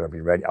backhand, you better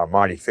be ready. Or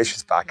Marty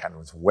Fish's backhand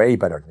was way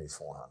better than his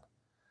forehand.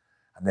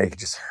 And they could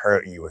just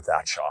hurt you with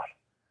that shot.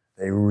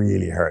 They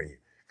really hurt you.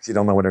 Because you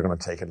don't know whether they're going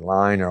to take it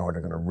line or whether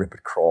they're going to rip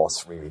it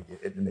cross, really.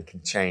 And they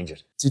can change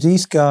it. Do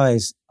these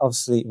guys,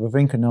 obviously,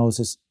 Wawrinka knows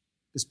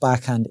his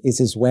backhand is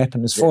his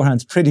weapon. His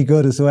forehand's pretty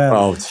good as well.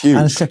 Oh, it's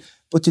huge.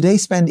 But do they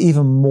spend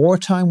even more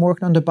time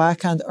working on the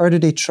backhand, or do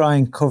they try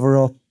and cover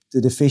up the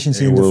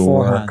deficiency in the forehand?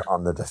 They will work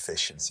on the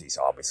deficiencies,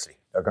 obviously.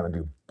 They're going to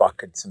do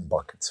buckets and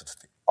buckets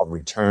of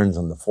returns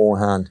on the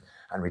forehand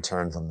and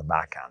returns on the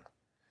backhand.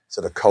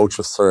 So the coach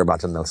will serve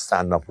at and they'll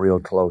stand up real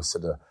close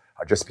to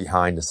or just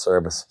behind the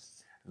service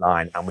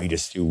line, and we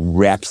just do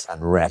reps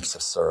and reps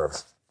of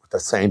serves with the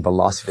same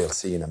velocity they'll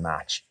see in a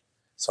match.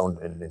 So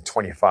in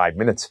 25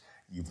 minutes,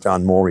 you've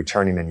done more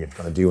returning than you're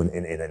going to do in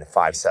a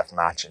 5-set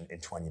match in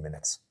 20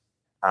 minutes.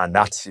 And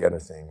that's the other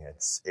thing.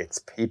 It's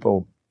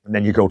people, and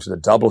then you go to the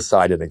double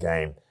side of the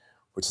game,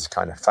 which is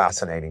kind of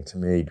fascinating to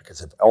me,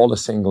 because if all the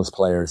singles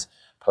players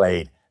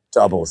played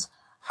doubles,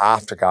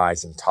 half the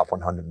guys in top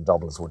 100 in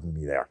doubles wouldn't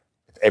be there.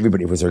 If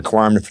everybody was a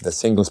requirement for the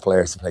singles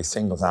players to play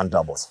singles and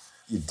doubles,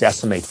 you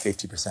decimate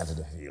 50% of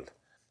the field,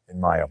 in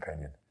my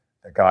opinion.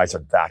 The guys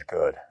are that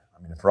good.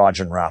 I mean, if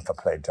Roger and Rafa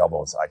played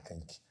doubles, I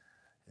think,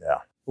 yeah.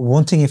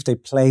 One thing if they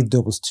played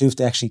doubles too, if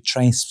they actually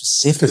train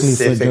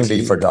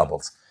specifically for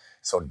doubles.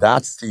 So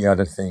that's the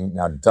other thing.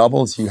 Now,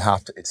 doubles,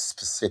 it's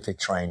specific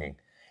training.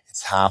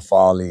 It's half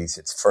volleys,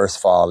 it's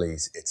first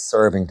volleys, it's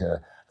serving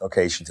to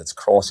locations, it's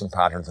crossing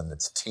patterns, and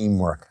it's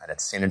teamwork and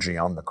it's synergy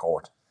on the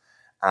court.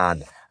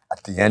 And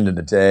at the end of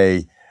the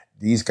day,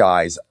 these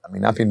guys, I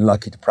mean, I've been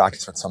lucky to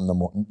practice with some of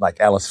them, like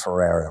Ellis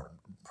Ferreira,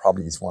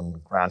 probably he's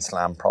won Grand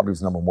Slam, probably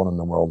was number 1 in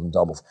the world in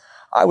doubles.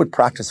 I would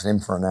practice with him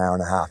for an hour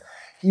and a half.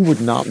 He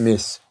would not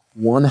miss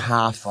one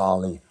half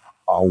volley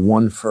or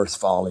one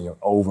first volley or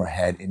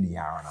overhead in the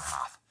hour and a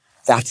half.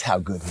 That's how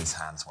good his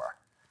hands were.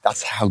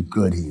 That's how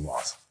good he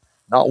was.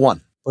 Not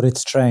one. But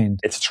it's trained.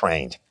 It's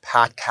trained.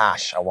 Pat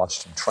Cash, I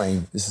watched him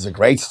train. This is a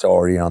great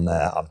story on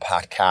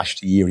Pat Cash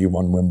the year he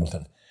won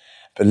Wimbledon.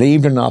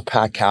 Believe it or not,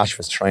 Pat Cash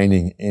was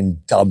training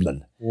in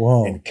Dublin,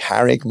 in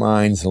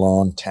Carrickmines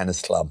Lawn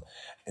Tennis Club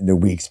in the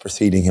weeks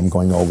preceding him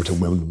going over to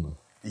Wimbledon.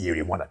 the year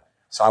he won it.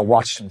 So I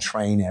watched him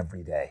train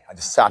every day. I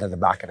just sat at the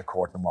back of the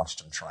court and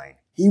watched him train.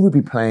 He would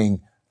be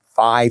playing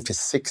 5 to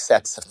 6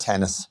 sets of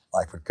tennis,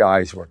 like with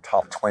guys who were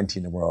top 20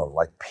 in the world,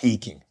 like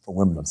peaking for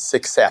Wimbledon,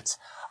 6 sets.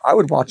 I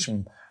would watch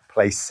him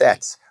play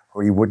sets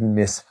where he wouldn't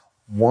miss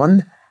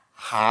one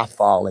half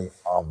volley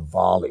or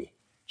volley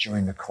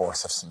during the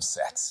course of some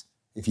sets.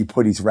 If you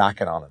put his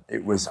racket on it,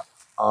 it was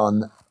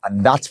on,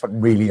 and that's what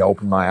really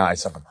opened my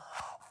eyes up.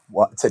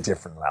 It's a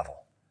different level.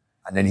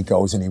 And then he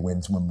goes and he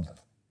wins Wimbledon.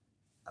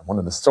 And one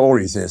of the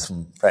stories is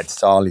from Fred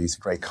Stolle. He's a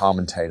great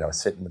commentator. I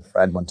was sitting with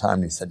Fred one time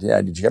and he said,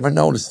 yeah, did you ever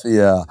notice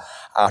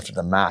after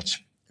the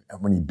match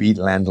when he beat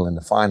Lendl in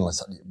the final? I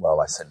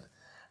said,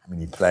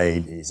 he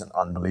played, he's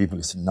unbelievable.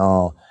 He said,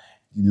 no,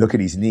 you look at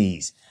his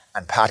knees.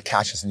 And Pat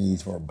Cash's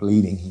knees were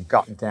bleeding. He'd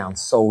gotten down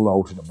so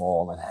low to the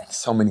ball, and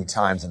so many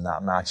times in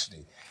that match,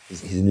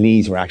 his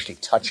knees were actually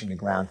touching the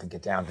ground to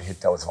get down to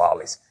hit those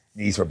volleys.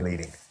 Knees were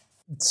bleeding.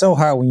 It's so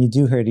hard when you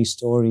do hear these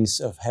stories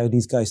of how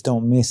these guys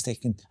don't miss.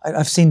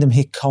 I've seen them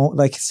hit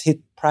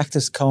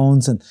practice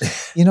cones, and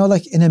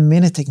like in a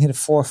minute they can hit it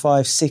 4,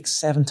 5, 6,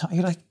 7 times.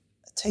 You're like,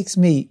 it takes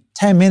me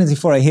 10 minutes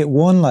before I hit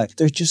one. Like,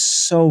 they're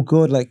just so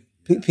good. Like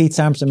Pete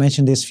Sampson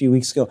mentioned this a few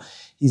weeks ago.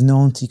 He's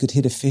known he could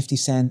hit a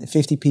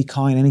 50p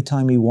coin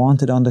anytime he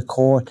wanted on the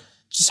court.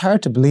 It's just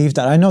hard to believe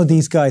that. I know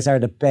these guys are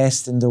the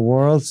best in the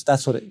world.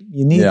 That's what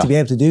you need to be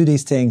able to do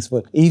these things.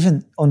 But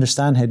even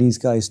understand how these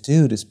guys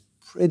do it is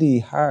pretty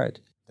hard.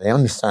 They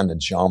understand the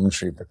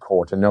geometry of the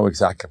court. They know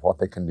exactly what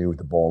they can do with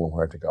the ball and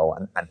where to go.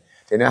 And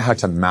they know how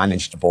to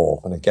manage the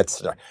ball when it gets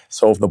there.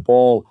 So if the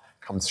ball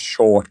comes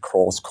short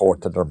cross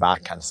court to their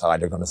backhand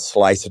side, they're going to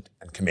slice it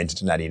and come into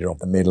the net either up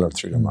the middle or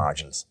through the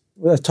margins.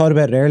 Well, I thought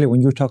about it earlier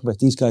when you were talking about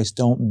these guys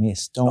don't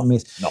miss.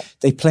 No.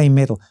 They play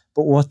middle.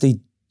 But what they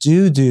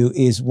do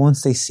is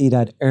once they see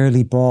that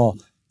early ball,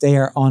 they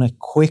are on it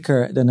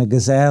quicker than a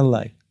gazelle.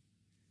 Like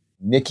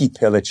Nicky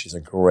Pilic is a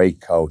great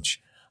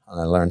coach,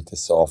 and I learned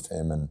this off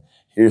him. And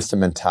here's the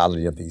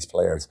mentality of these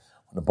players.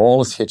 When the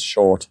ball is hit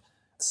short,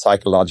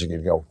 psychologically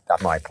you go,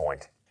 that's my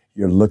point.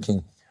 You're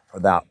looking for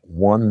that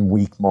 1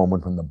 weak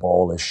moment when the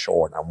ball is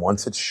short. And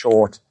once it's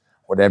short,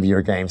 whatever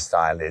your game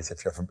style is,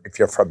 if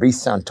you're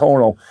Fabrice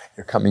Santoro,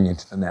 you're coming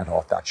into the net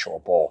off that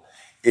short ball.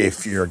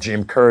 If you're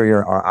Jim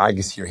Courier or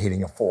Agassi, you're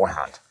hitting a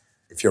forehand.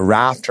 If you're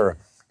Rafter,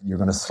 you're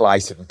going to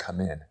slice it and come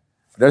in.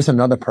 But there's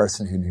another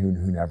person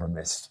who never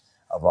missed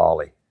a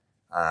volley.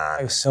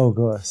 It was so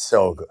good.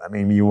 So good. I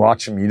mean, you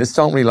watch them, you just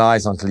don't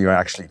realize until you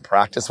actually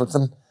practice with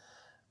them,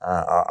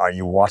 or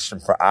you watch them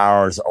for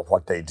hours of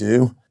what they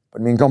do.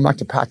 But I mean, going back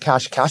to Pat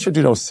Cash, Cash would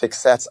do those 6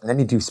 sets and then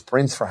he'd do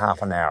sprints for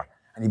half an hour.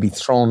 And he'd be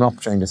thrown up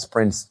during the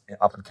sprints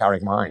up in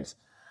Carrickmines.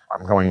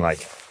 I'm going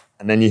like,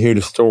 and then you hear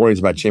the stories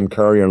about Jim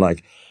Courier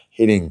like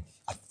hitting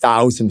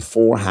 1,000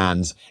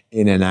 forehands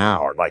in an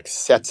hour, like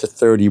sets of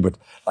 30 with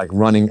like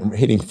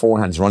hitting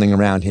forehands, running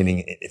around,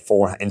 hitting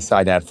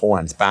inside out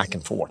forehands, back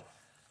and forth.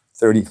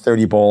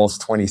 30 balls,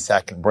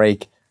 20-second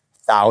break,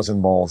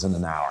 1,000 balls in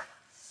an hour.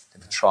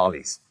 The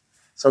trolleys.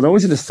 So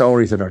those are the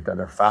stories that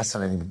are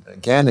fascinating.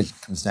 Again, it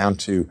comes down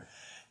to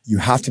you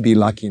have to be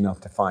lucky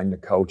enough to find a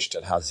coach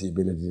that has the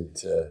ability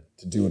to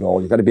do it all.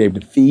 You've got to be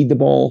able to feed the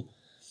ball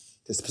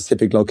to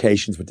specific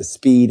locations with the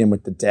speed and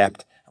with the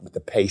depth and with the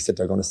pace that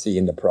they're going to see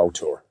in the Pro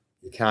Tour.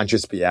 You can't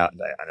just be out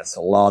there, and it's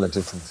a lot of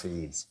different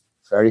feeds.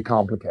 It's very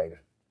complicated.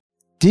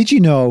 Did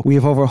you know we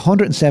have over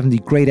 170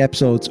 great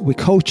episodes with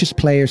coaches,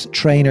 players,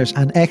 trainers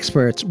and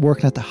experts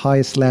working at the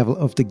highest level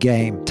of the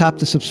game? Tap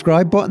the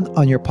subscribe button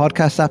on your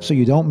podcast app so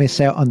you don't miss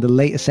out on the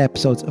latest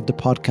episodes of the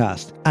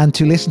podcast. And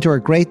to listen to our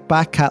great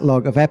back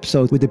catalogue of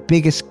episodes with the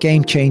biggest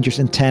game changers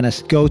in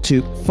tennis, go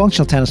to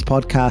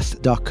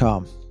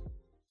functionaltennispodcast.com.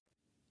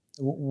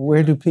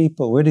 Where do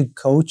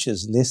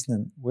coaches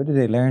listening, where do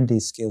they learn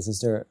these skills?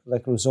 Is there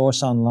like a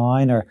resource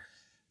online, or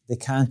they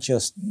can't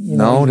just,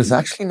 No, there's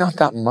actually not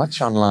that much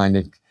online.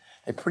 They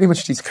pretty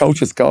much, these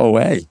coaches go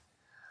away.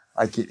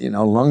 Like,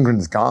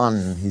 Lundgren's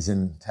gone. He's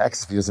in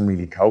Texas. He doesn't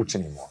really coach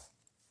anymore.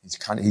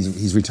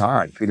 He's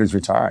retired. Peter's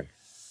retired.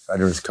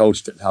 Federer's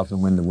coach that helped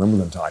him win the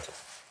Wimbledon title.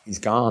 He's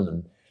gone,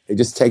 and they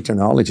just take their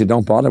knowledge. They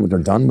don't bother with it.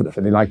 They're done with it.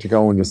 And they like to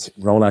go and just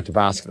roll out the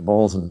basket of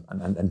balls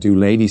and do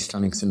ladies'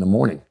 clinics in the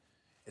morning.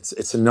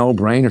 It's a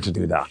no-brainer to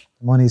do that.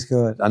 Money's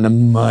good. And the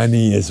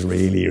money is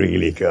really,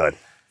 really good.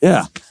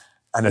 Yeah.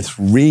 And it's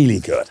really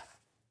good.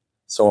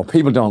 So what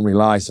people don't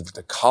realize is that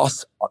the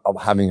cost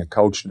of having a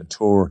coach in the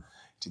tour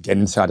to get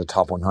inside the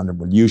top 100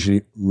 will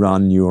usually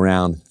run you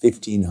around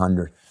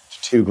 $1,500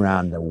 to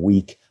 $2,000 a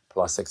week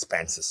plus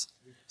expenses.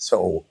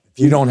 So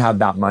if you don't have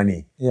that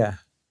money, you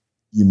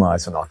might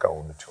as well not go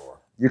on the tour.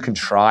 You can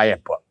try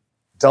it, but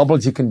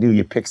doubles you can do.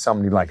 You pick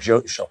somebody like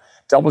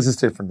doubles is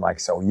different. Like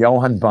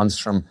Johan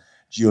Bundstrom,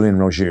 Julian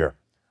Rogier.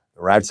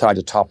 They were outside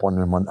the top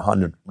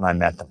 100 when I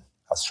met them.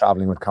 I was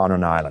traveling with Conor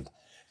in Ireland.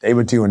 They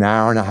would do an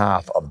hour and a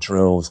half of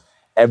drills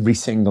every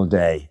single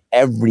day,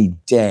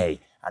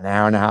 an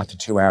hour and a half to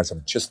 2 hours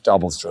of just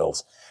doubles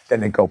drills. Then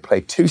they'd go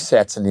play 2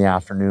 sets in the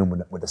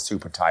afternoon with a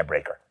super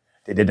tiebreaker.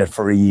 They did it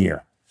for a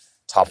year.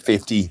 Top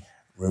 50,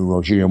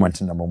 Rogier went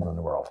to number 1 in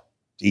the world.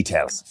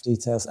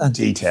 Details.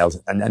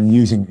 And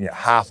using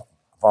half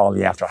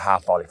volley after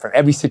half volley for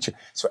every situation.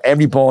 So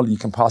every ball you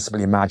can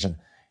possibly imagine,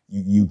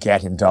 you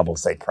get in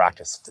doubles. They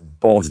practice. The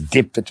balls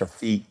dipped at your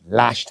feet,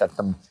 lashed at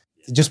them.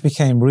 They just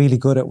became really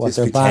good at what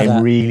they're bad at.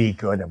 Became really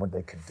good at what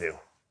they could do.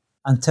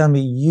 And tell me,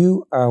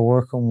 you are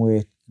working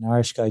with an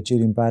Irish guy,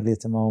 Julian Bradley,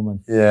 at the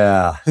moment.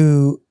 Yeah.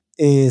 Who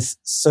is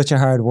such a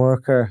hard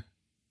worker.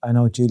 I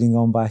know Julian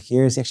going back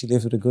years. He actually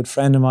lived with a good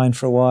friend of mine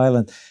for a while.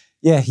 And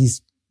yeah,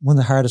 he's one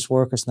of the hardest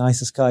workers,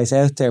 nicest guys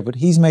out there. But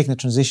he's making a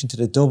transition to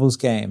the doubles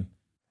game.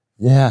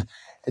 Yeah.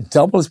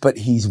 Doubles, but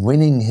he's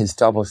winning his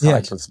doubles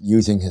titles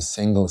using his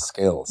singles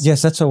skills.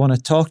 Yes, that's what I want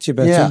to talk to you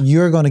about. Yeah. So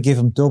you're going to give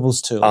him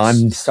doubles tools.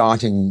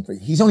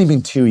 He's only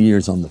been 2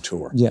 years on the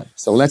tour. Yeah.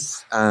 So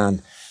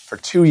for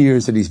 2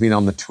 years that he's been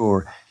on the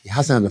tour, he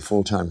hasn't had a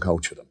full-time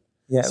coach with him.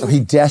 Yeah. So he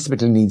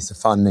desperately needs the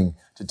funding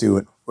to do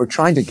it. We're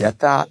trying to get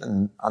that,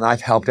 and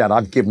I've helped out.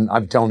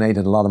 I've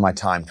donated a lot of my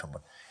time to him.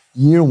 But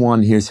year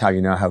one, here's how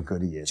you know how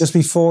good he is. Just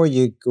before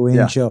you go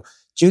in, Joe,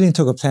 Julian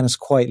took up tennis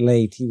quite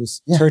late. He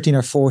was 13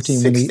 or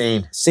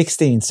 14.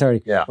 16,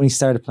 when he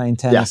started playing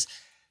tennis. Yeah.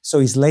 So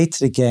he's late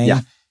to the game.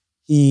 Yeah.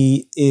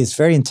 He is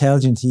very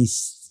intelligent. He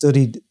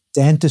studied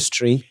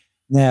dentistry.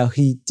 Now,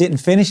 he didn't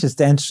finish his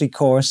dentistry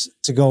course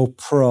to go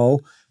pro.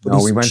 But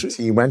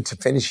he went to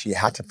finish. He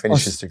had to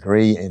finish his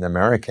degree in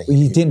America. Well,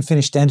 he didn't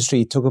finish dentistry.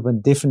 He took up a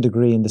different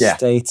degree in the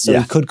States. So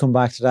he could come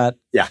back to that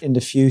in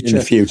the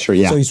future.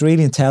 So he's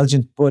really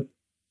intelligent. But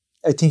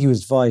I think he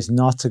was advised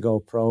not to go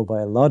pro by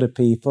a lot of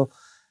people.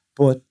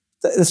 But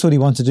that's what he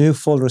wanted to do,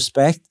 full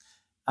respect.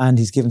 And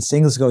he's given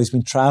singles a go. He's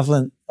been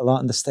traveling a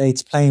lot in the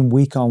States, playing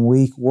week on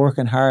week,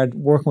 working hard,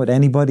 working with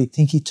anybody. I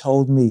think he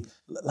told me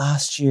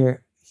last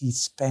year he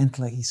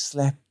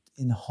slept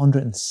in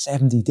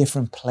 170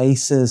 different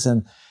places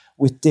and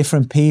with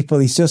different people.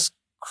 He's just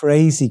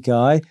crazy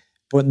guy,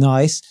 but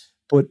nice.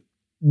 But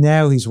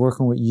now he's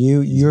working with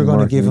you. You're going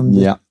to give him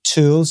the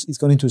tools. He's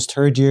going into his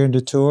third year in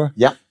the tour.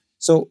 Yeah.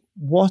 So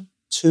what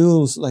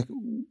tools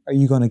are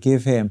you going to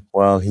give him?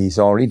 Well, he's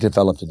already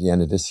developed at the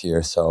end of this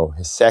year. So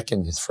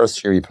his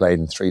first year he played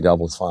in 3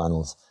 doubles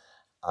finals,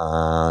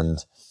 and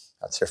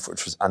that's it,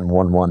 which was and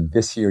won one.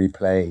 This year at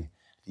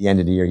the end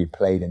of the year he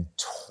played in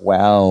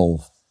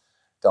 12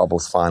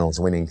 doubles finals,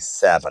 winning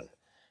 7.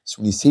 So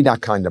when you see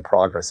that kind of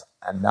progress,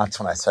 and that's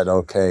when I said,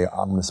 okay,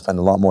 I'm going to spend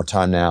a lot more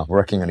time now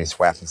working on his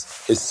weapons.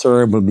 His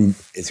serve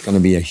it's going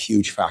to be a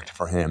huge factor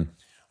for him.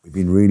 We've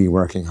been really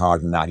working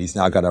hard on that. He's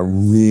now got a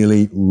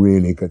really,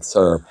 really good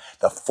serve.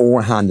 The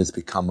forehand has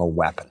become a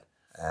weapon.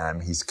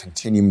 He's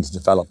continuing to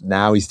develop.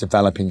 Now he's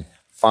developing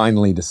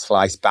finally the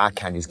slice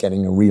backhand. He's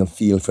getting a real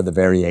feel for the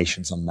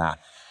variations on that.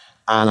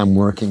 And I'm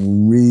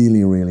working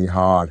really, really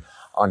hard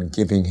on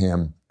giving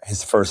him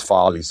his first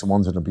volleys, the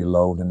ones that will be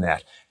low the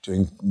net,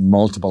 doing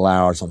multiple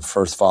hours on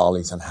first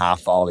volleys and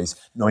half volleys,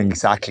 knowing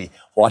exactly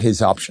what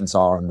his options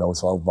are on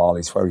those low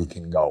volleys, where he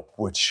can go,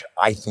 which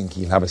I think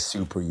he'll have a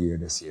super year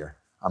this year.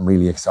 I'm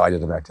really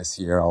excited about this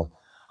year.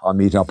 I'll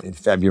meet up in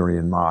February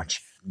and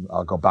March.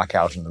 I'll go back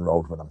out on the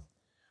road with him.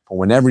 But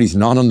whenever he's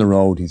not on the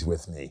road, he's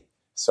with me.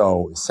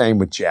 So same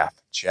with Jeff.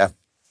 Jeff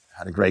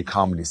had a great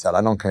comedy set.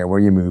 I don't care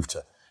where you move to.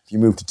 If you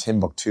move to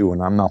Timbuktu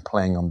and I'm not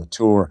playing on the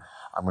tour,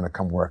 I'm going to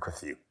come work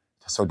with you.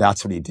 So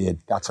that's what he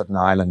did. That's what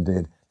Nyland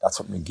did. That's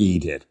what McGee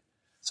did.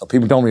 So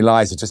people don't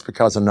realize that just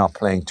because they're not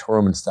playing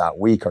tournaments that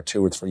week or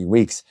 2 or 3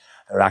 weeks,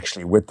 they're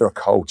actually with their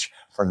coach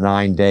for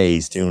 9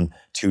 days doing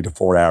 2 to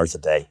 4 hours a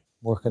day.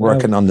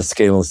 Working on the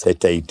skills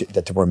that they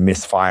were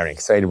misfiring.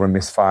 Say they were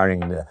misfiring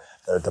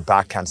the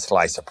backhand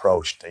slice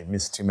approach. They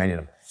missed too many of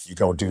them. You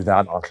go do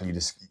that until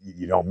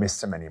you don't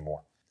miss them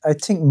anymore. I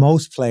think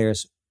most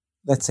players,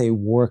 let's say,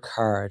 work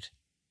hard.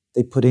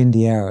 They put in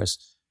the hours.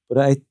 But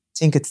I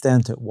think it's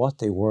down to what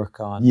they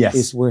work on. Yes.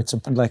 Is where it's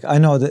important. Like I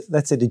know that,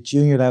 let's say the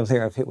junior level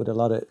here, I've hit with a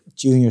lot of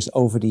juniors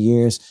over the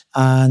years.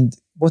 And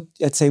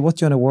I'd say, what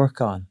do you want to work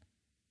on?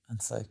 And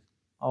it's like,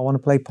 I want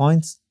to play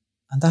points.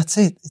 And that's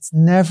it. It's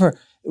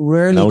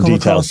rarely come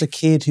across a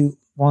kid who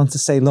wants to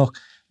say, look,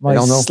 my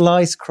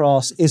slice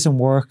cross isn't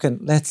working.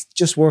 Let's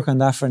just work on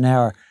that for an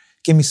hour.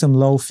 Give me some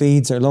low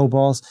feeds or low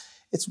balls.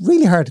 It's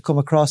really hard to come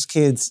across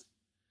kids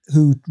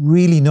who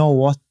really know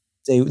what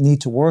they need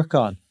to work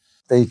on.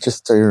 They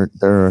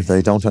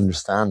don't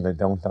understand.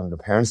 The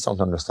parents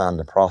don't understand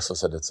the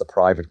process that it's a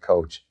private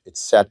coach.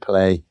 It's set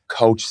play,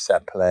 coach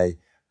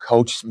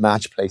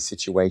match play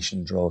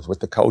situation drills with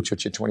the coach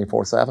with you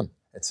 24/7.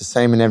 It's the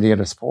same in every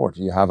other sport.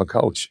 You have a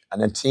coach.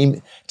 And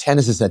then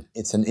tennis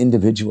it's an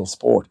individual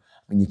sport.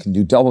 I mean, you can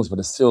do doubles, but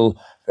it's still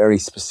very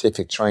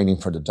specific training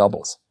for the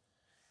doubles.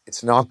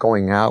 It's not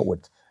going out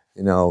with,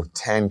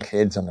 10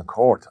 kids on the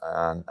court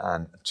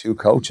and 2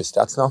 coaches.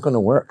 That's not going to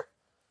work.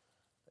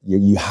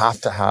 You have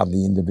to have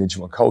the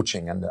individual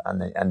coaching and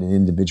the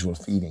individual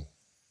feeding.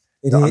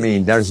 I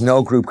mean, there's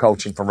no group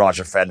coaching for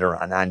Roger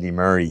Federer and Andy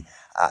Murray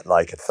at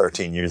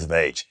 13 years of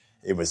age.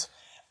 It was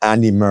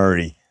Andy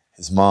Murray,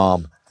 his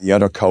mom, the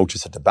other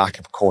coaches at the back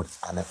of court,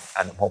 and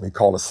what we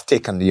call a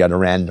stick on the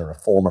other end, or a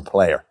former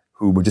player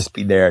who would just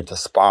be there to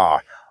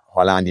spar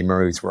while Andy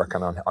Murray was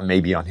working on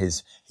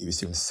he was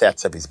doing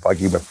sets of his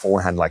buggy with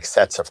forehand, like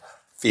sets of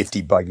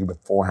 50 buggy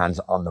with forehands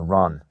on the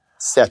run,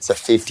 sets of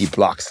 50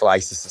 block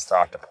slices to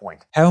start the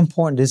point. How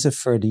important is it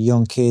for the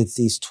young kids,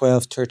 these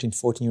 12, 13,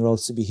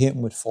 14-year-olds, to be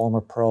hitting with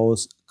former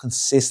pros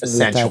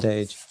consistently at that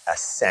age?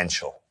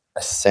 Essential.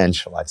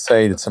 I'd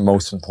say it's the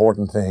most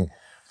important thing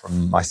for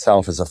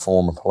myself as a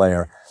former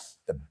player.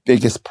 The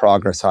biggest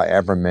progress I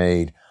ever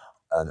made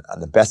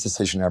and the best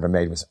decision I ever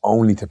made was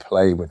only to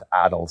play with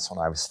adults when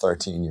I was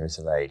 13 years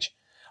of age.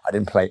 I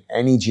didn't play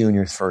any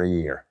juniors for a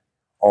year.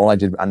 All I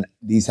did, and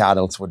these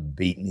adults would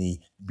beat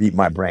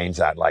my brains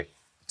out. Like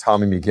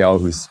Tommy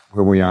McGill, who's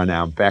where we are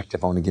now in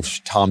Bective. I want to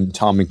give Tom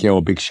McGill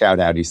a big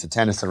shout out. He's the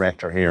tennis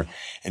director here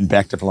in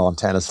Bective Lawn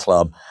Tennis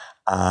Club.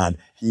 And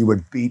he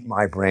would beat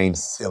my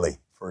brains silly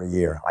for a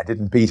year. I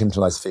didn't beat him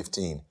till I was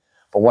 15.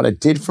 But what it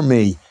did for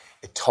me,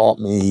 it taught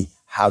me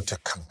how to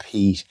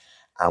compete.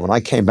 And when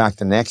I came back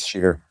the next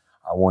year,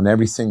 I won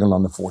every single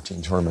under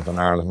 14 tournament in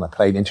Ireland. And I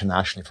played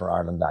internationally for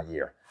Ireland that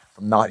year,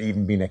 from not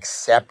even being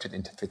accepted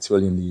into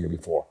Fitzwilliam the year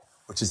before,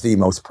 which is the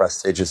most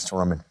prestigious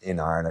tournament in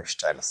Irish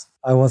tennis.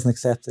 I wasn't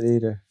accepted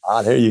either.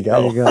 Ah, there you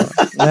go. There you go.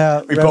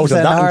 Now, we both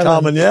have that Ireland in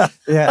common, yeah.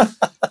 Yeah.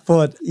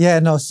 But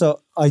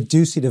so I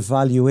do see the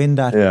value in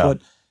that. Yeah.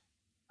 But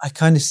I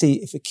kind of see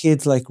if a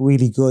kid's like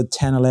really good,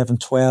 10, 11,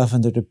 12,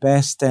 and they're the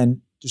best,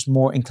 then there's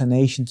more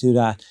inclination to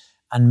that.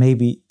 And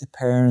maybe the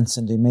parents,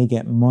 and they may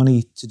get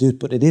money to do it,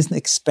 but it isn't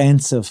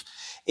expensive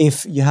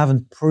if you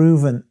haven't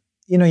proven,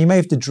 you may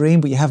have the dream,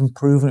 but you haven't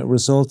proven it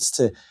results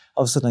to,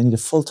 all of a sudden I need a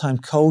full-time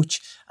coach,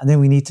 and then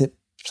we need to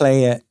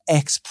play a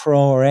ex-pro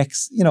or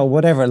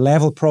whatever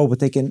level pro, but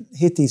they can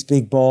hit these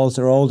big balls,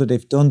 they're older,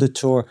 they've done the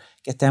tour,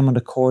 get them on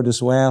the court as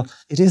well.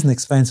 It is an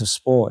expensive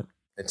sport.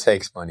 It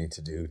takes money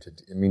to do.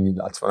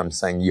 That's what I'm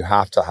saying. You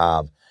have to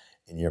have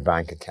in your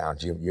bank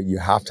account, you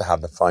have to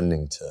have the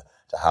funding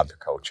to have the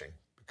coaching.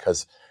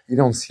 Because you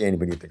don't see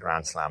anybody at the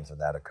Grand Slams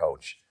without a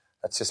coach.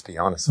 Let's just be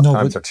honest.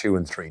 Sometimes they're 2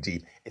 and 3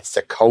 deep. It's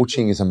the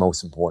coaching is the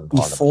most important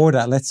part of it. Before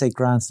that, let's say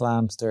Grand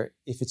Slams,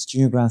 if it's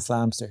junior Grand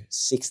Slams, they're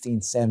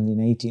 16, 17,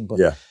 18.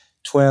 But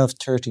 12,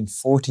 13,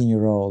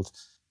 14-year-old,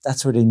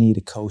 that's where they need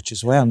a coach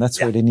as well. And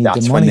that's where they need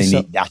the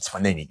money. That's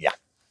when they need.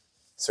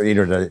 So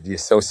either the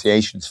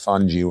associations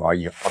fund you, or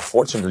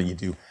unfortunately you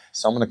do.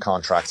 Some of the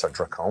contracts are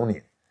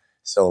draconian.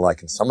 So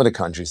like in some of the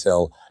countries,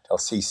 they'll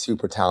see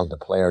super talented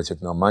players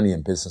with no money,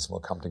 and business will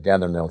come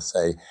together and they'll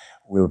say,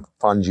 we'll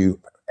fund you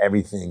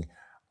everything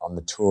on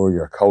the tour,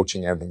 your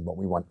coaching, everything, but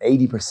we want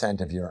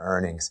 80% of your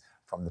earnings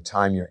from the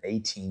time you're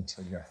 18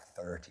 till you're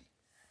 30.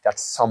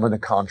 That's some of the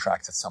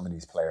contracts that some of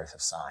these players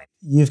have signed.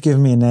 You've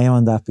given me a name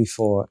on that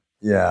before.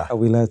 Yeah. Are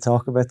we allowed to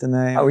talk about the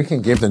name? Oh, we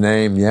can give the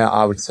name, yeah.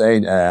 I would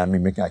say, I'll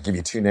give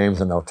you 2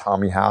 names. I know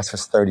Tommy Haas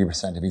was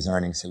 30% of his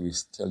earnings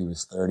till he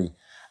was 30.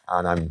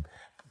 And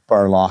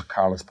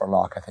Carlos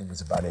Burlock, I think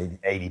was about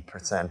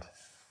 80%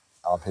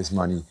 of his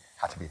money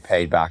had to be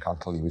paid back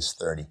until he was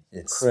 30.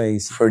 It's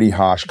crazy. Pretty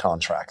harsh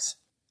contracts.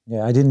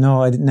 Yeah, I didn't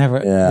know.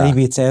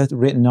 Maybe it's out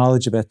written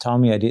knowledge about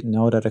Tommy. I didn't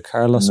know that of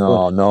Carlos.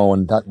 No,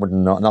 and that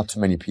not too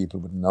many people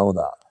would know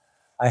that.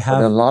 I have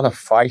but a lot of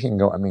fighting.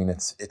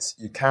 It's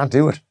you can't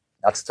do it.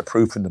 That's the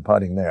proof in the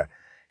pudding there.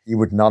 He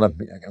would not have,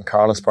 and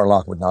Carlos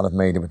Burlock would not have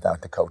made it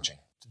without the coaching.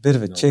 It's a bit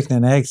of a chicken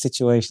and egg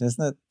situation,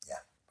 isn't it? Yeah,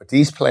 but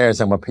these players,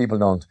 and what people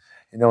don't.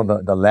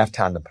 The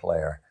left-handed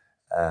player,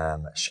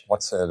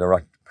 what's the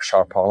right?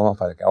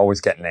 Shapovalov, I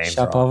always get names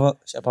wrong.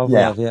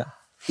 Shapovalov, yeah.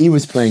 He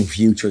was playing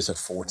futures at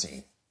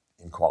 14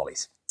 in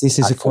qualies. This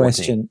is a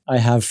question I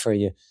have for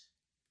you.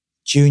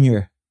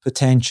 Junior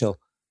potential,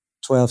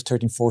 12,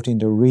 13, 14,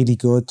 they're really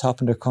good, top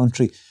in their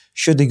country.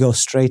 Should they go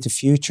straight to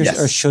futures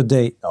or should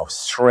they? No,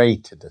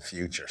 straight to the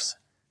futures.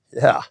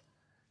 Yeah.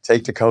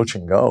 Take the coach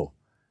and go.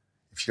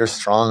 If you're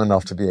strong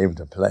enough to be able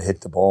to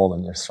hit the ball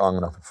and you're strong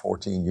enough at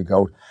 14, you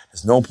go.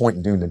 There's no point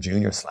in doing the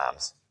junior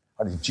slams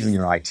or the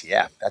junior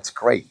ITF. That's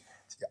great.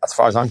 As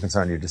far as I'm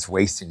concerned, you're just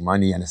wasting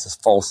money, and it's this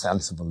false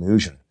sense of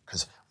illusion.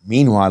 Because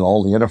meanwhile,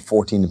 all the other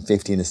 14 and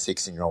 15 and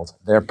 16-year-olds,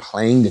 they're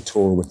playing the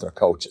tour with their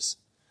coaches.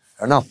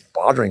 They're not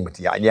bothering with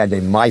the idea. Yeah, they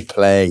might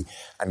play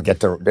and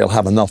they'll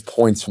have enough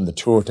points from the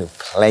tour to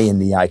play in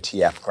the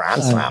ITF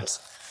Grand Slams.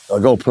 They'll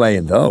go play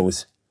in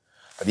those.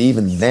 But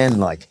even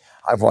then,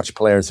 I've watched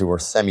players who were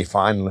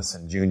semi-finalists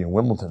in junior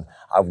Wimbledon.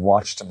 I've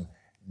watched them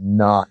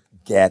not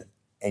get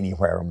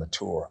anywhere on the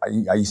tour.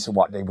 I used to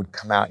watch, they would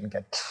come out and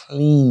get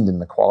cleaned in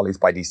the qualies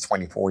by these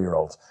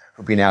 24-year-olds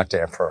who've been out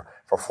there for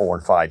 4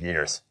 and 5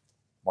 years.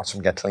 Watch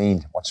them get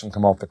cleaned. Watch them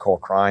come off the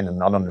court crying and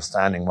not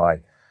understanding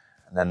why.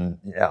 And then,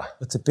 yeah.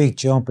 It's a big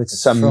jump.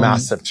 It's a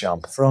massive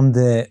jump. From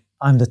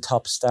I'm the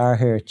top star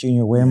here at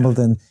Junior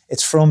Wimbledon. Yeah.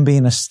 It's from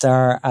being a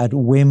star at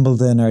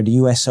Wimbledon or the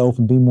US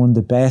Open, being one of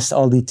the best,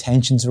 all the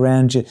attention's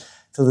around you,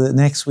 till the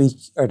next week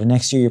or the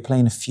next year you're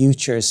playing a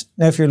futures.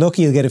 Now, if you're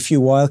lucky, you'll get a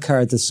few wild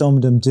cards, as some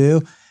of them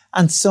do.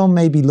 And some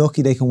may be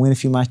lucky they can win a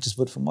few matches,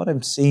 but from what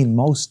I'm seeing,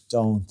 most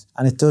don't.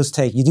 And it does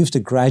you do have to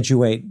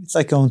graduate. It's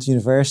like going to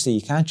university.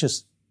 You can't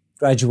just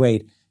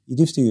graduate. You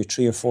do have to do your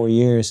 3 or 4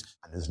 years.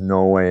 And there's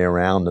no way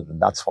around it. And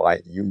that's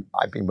why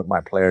I've been with my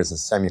players in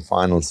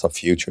semi-finals of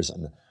Futures,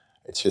 and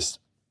it's just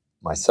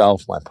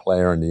myself, my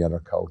player, and the other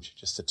coach,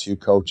 just the two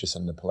coaches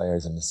and the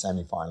players in the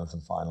semi-finals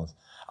and finals,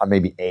 and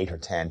maybe 8 or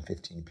 10,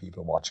 15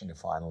 people watching the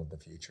final of the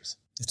Futures.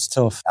 It's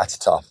tough. That's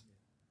tough.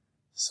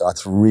 So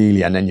that's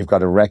really, and then you've got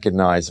to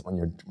recognize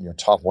when you're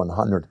top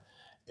 100,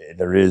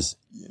 there is,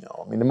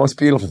 the most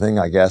beautiful thing,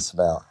 I guess,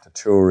 about the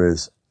tour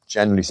is,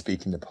 generally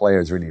speaking, the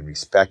players really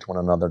respect one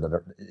another that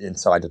are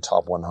inside the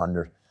top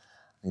 100.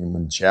 I mean,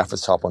 when Jeff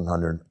was top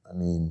 100,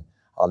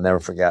 I'll never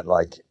forget,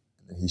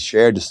 he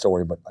shared the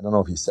story, but I don't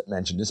know if he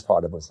mentioned this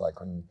part of it. It was like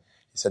when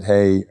he said,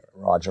 "Hey,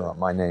 Roger,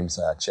 my name's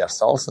Jeff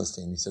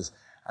Stolzenstein." He says,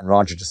 and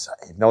Roger he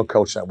had no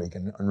coach that week,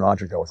 and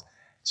Roger goes,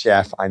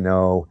 "Jeff, I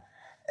know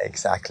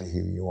exactly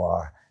who you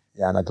are.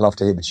 Yeah, and I'd love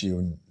to hit with you."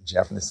 And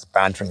Jeff, and this is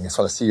bantering.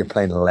 So I see you're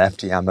playing the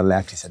lefty. I'm the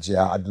left. He said,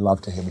 "Yeah, I'd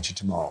love to hit with you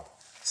tomorrow.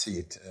 See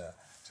you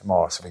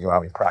tomorrow." So we go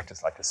out, we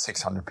practice, there's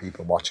 600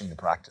 people watching the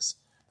practice.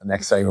 The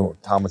next day,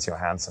 Thomas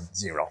Johansson,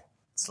 0.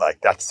 It's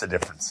that's the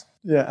difference.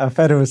 Yeah, and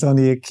Federer was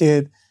only a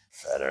kid.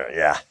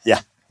 Federer,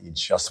 yeah. He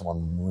just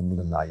won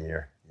Wimbledon that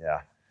year,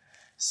 yeah.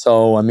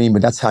 So,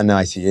 but that's how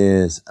nice he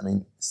is.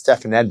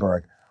 Stefan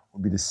Edberg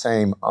would be the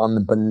same,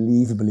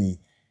 unbelievably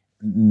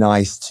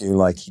nice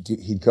to,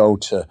 he'd go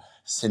to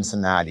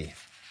Cincinnati,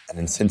 and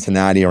in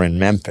Cincinnati or in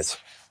Memphis,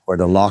 where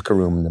the locker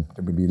room, there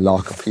would be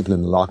people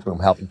in the locker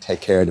room helping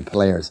take care of the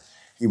players.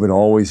 He would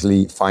always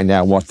find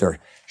out what their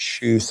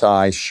shoe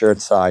size, shirt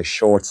size,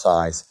 short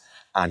size,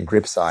 and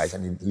grip size,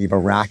 and he'd leave a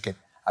racket,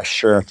 a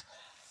shirt,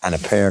 and a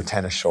pair of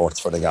tennis shorts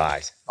for the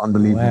guys.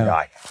 Unbelievable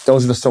guy.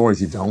 Those are the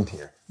stories you don't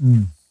hear.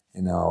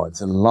 It's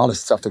a lot of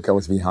stuff that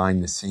goes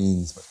behind the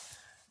scenes, but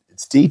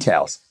it's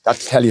details that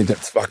tell you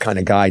that's what kind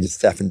of guy that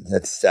Stefan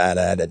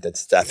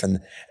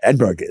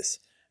Edberg is.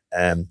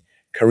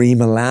 Karim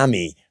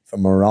Alami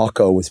from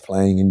Morocco was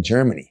playing in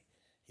Germany.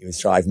 He was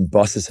driving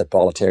buses at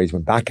Bollettieri,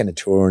 went back on the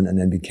tour, and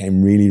then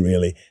became really,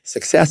 really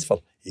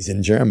successful. He's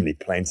in Germany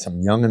playing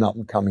some young and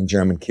up-and-coming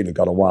German kid who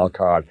got a wild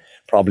card,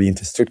 probably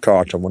into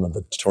Stuttgart or one of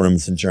the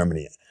tournaments in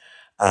Germany.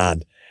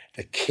 And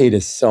the kid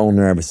is so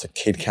nervous, the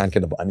kid can't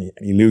get up, and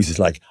he loses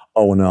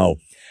 0-0.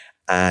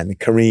 And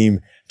Karim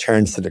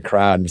turns to the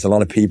crowd, and there's a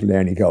lot of people there,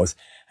 and he goes,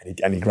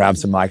 and he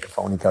grabs the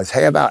microphone, he goes,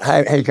 hey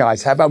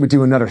guys, how about we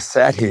do another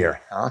set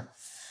here, huh?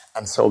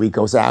 And so he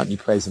goes out and he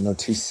plays another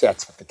 2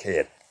 sets with the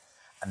kid.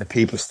 And the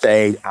people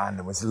stayed, and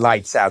it was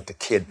lights out. The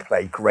kid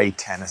played great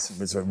tennis. It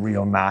was a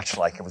real match.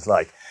 It was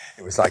like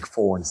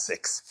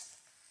 4-6.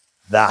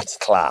 That's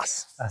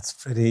class. That's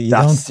pretty.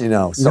 That's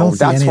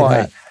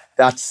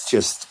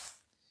just.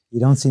 You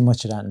don't see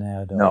much of that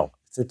now, though. No,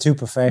 they're too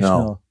professional.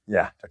 No.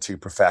 Yeah, they're too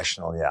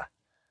professional. Yeah,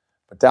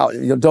 but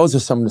those are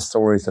some of the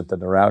stories that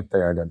are out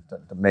there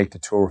that make the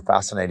tour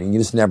fascinating. You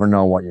just never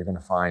know what you're going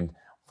to find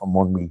from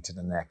one week to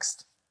the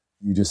next.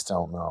 You just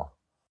don't know.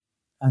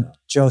 And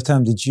Joe,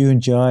 Tom, did you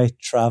enjoy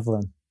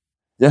traveling?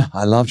 Yeah,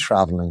 I love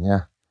traveling.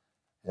 Yeah.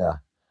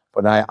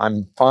 But I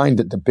find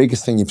that the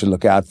biggest thing you have to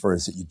look out for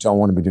is that you don't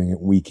want to be doing it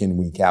week in,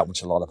 week out,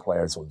 which a lot of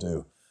players will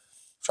do.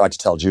 Try to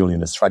tell Julian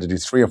this. Try to do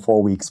 3 or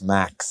 4 weeks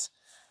max,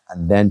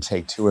 and then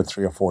take 2 or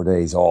 3 or 4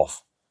 days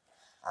off,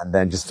 and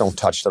then just don't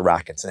touch the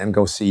rackets, and then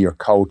go see your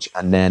coach,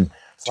 and then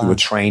do a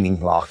training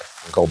block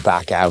and go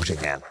back out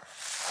again.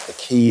 The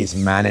key is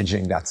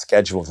managing that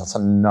schedule. That's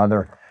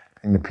another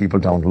thing that people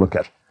don't look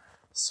at.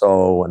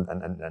 So,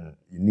 and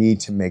you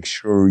need to make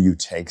sure you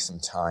take some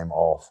time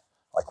off,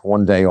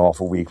 1 day off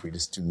a week. We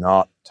just do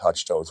not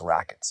touch those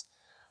rackets.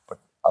 But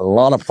a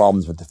lot of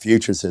problems with the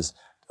Futures is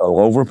they'll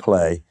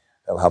overplay,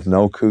 they'll have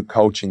no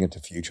coaching at the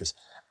Futures,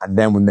 and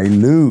then when they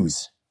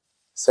lose,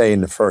 say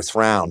in the first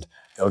round,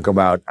 they'll go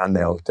out and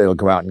they'll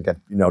go out and get,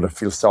 to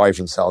feel sorry for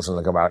themselves, and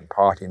they'll go out and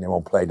party, and they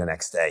won't play the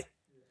next day.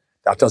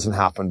 That doesn't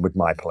happen with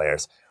my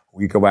players.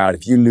 We go out,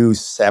 if you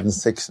lose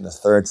 7-6 in the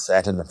third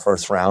set in the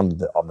first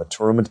round of the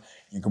tournament,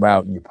 you go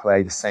out and you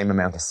play the same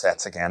amount of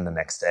sets again the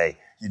next day.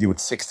 You do it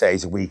 6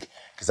 days a week,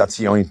 because that's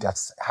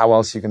how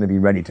else you're going to be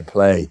ready to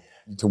play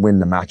to win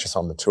the matches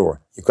on the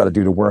tour. You've got to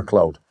do the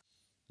workload.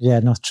 Yeah,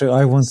 not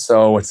true.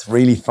 So it's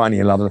really funny.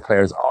 A lot of the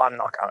players, I'm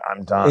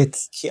done.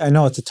 I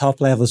know at the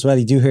top level as well,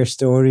 you do hear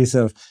stories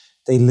of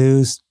they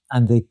lose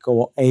and they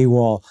go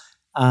AWOL.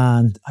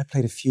 And I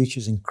played a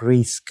Futures in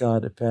Greece,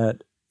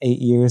 about 8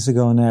 years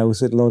ago now. It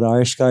was with a load of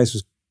Irish guys. It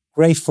was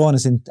great fun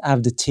as in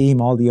have the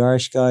team, all the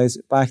Irish guys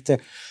back there.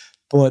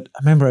 But I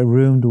remember I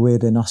roomed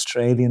with an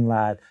Australian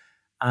lad,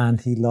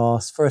 and he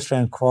lost first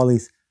round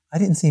qualies. I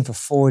didn't see him for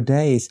 4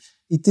 days.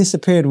 He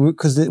disappeared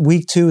because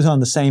week 2 was on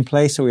the same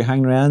place, so we were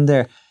hanging around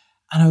there.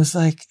 And I was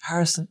like,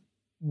 Harrison,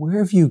 where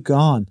have you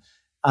gone?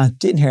 And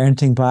didn't hear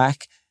anything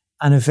back.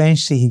 And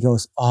eventually he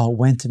goes,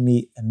 went to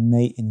meet a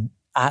mate in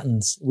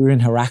Athens. We were in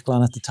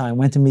Heraklion at the time.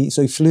 Went to meet,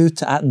 so he flew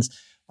to Athens,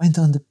 went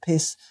on the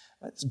piss,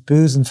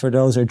 boozing for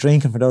those, or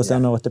drinking for those that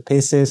don't know what the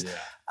piss is.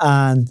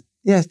 Yeah. And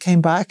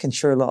came back and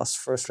sure lost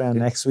first round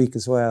next week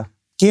as well.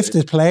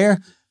 Gifted player,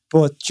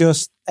 but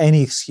just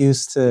any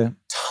excuse to...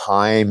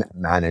 Time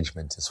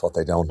management is what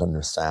they don't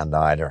understand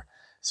either.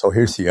 So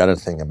here's the other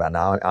thing about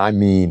now.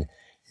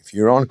 If if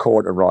you're on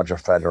court with Roger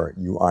Federer,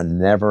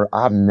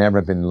 I've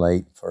never been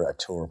late for a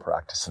tour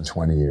practice in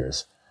 20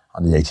 years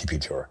on the ATP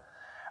Tour.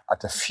 At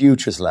the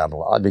futures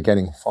level, I'd be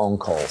getting phone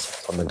calls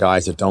from the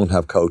guys that don't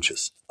have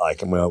coaches.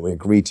 Like, and we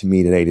agreed to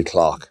meet at 8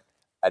 o'clock.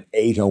 At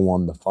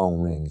 8:01, the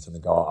phone rings and they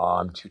go,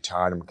 I'm too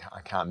tired.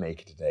 I can't make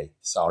it today.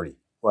 Sorry.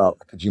 Well,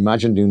 could you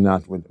imagine doing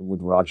that with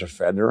Roger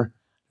Federer?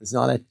 There's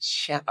not a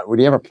chance. Would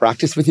he ever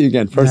practice with you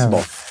again, first of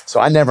all?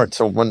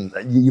 So when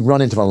you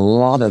run into a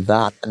lot of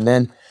that, and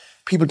then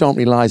people don't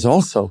realize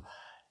also,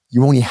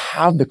 you only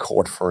have the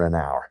court for an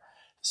hour.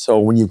 So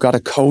when you've got a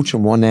coach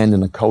on one end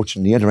and a coach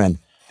on the other end,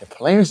 the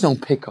players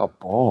don't pick up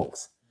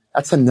balls.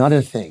 That's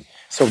another thing.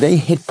 So they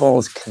hit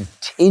balls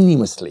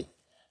continuously,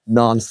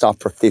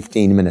 non-stop for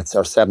 15 minutes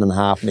or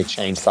 7.5, and they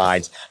change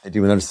sides. They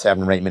do another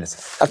 7 or 8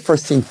 minutes. That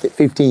first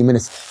 15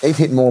 minutes, they've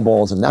hit more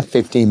balls in that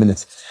 15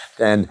 minutes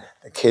than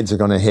the kids are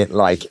going to hit,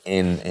 like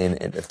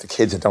if the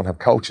kids that don't have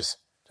coaches.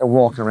 They're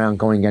walking around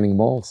going getting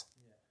balls.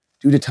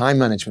 Do the time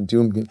management.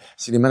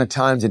 See the amount of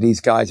times that these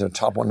guys are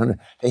top 100,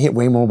 they hit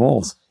way more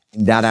balls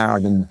in that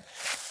hour than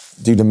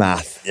do the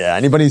math. Yeah,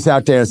 anybody who's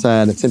out there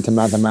saying it's into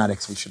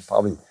mathematics, we should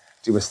probably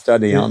do a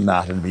study on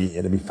that.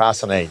 It'll be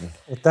fascinating.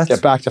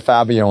 Get back to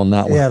Fabio on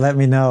that one. Yeah, let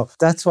me know.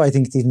 That's why I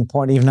think it's even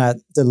important, even at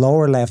the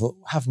lower level,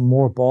 have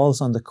more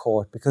balls on the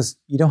court, because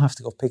you don't have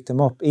to go pick them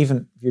up.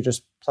 Even if you're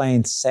just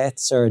playing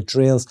sets or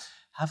drills,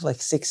 have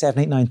like 6,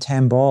 7, 8, 9,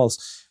 10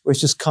 balls where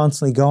it's just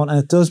constantly going. And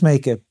it does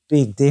make a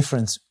big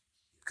difference,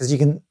 because you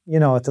can,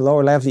 at the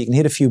lower level, you can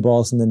hit a few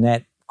balls in the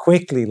net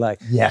quickly,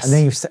 yes. And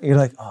then you're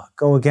like, oh,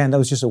 go again. That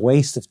was just a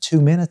waste of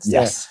 2 minutes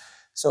there.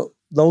 So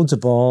loads of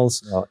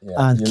balls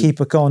and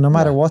keep it going, no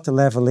matter what the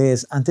level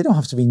is. And they don't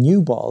have to be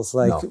new balls.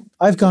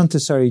 I've gone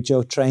to,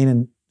 Joe,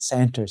 training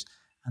centres,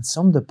 and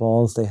some of the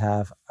balls they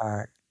have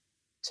are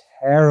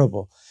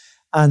terrible.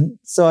 And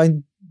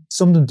so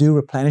some of them do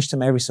replenish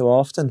them every so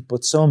often,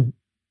 but some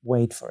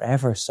wait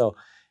forever. So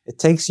it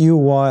takes you a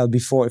while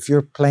before, if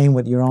you're playing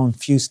with your own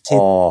few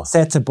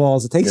sets of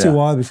balls, it takes you a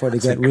while before they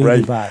get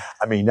really bad.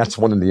 I mean, that's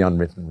one of the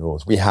unwritten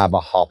rules. We have a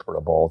hopper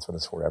of balls with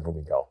us wherever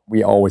we go.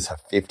 We always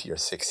have 50 or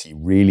 60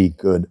 really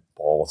good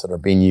balls that are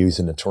being used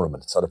in the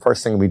tournament. So the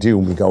first thing we do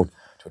when we go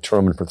to a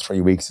tournament for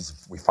 3 weeks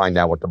is we find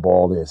out what the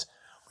ball is.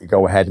 We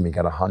go ahead and we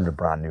get 100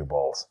 brand new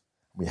balls.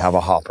 We have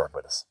a hopper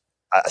with us,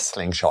 a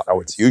slingshot.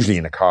 It's usually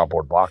in a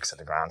cardboard box at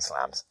the Grand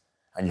Slams.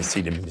 And you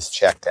see them just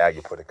checked out.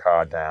 You put a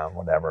card down,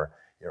 whatever,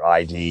 your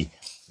ID,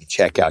 you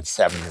check out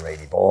 70 or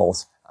 80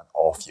 balls, and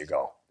off you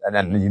go. And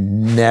then you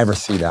never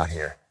see that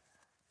here.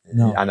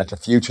 No. And at the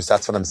futures,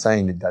 that's what I'm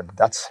saying.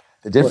 That's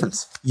the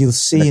difference. You'll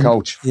see the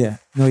coach. They're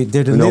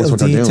the little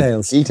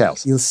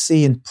details. You'll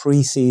see in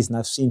pre-season.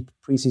 I've seen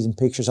pre-season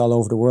pictures all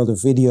over the world, of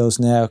videos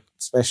now,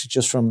 especially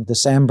just from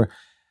December,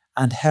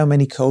 and how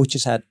many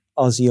coaches had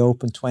Aussie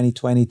Open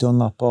 2020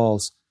 Dunlop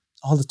balls.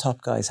 All the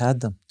top guys had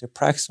them. They're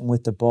practicing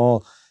with the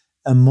ball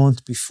a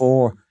month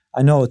before.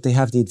 I know they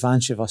have the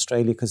advantage of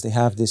Australia because they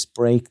have this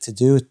break to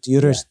do it. The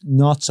others,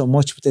 not so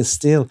much, but they'll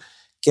still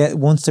get,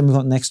 once they move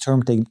on next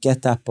term, they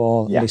get that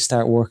ball and they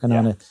start working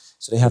on it.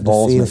 So they have the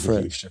feel for it.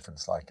 A huge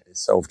difference.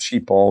 So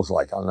cheap balls,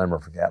 I'll never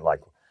forget,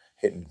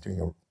 doing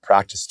a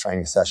practice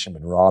training session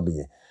with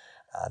Robbie,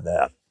 and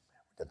the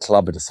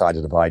club had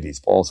decided to buy these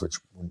balls, which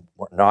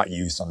were not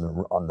used on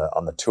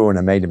the tour, and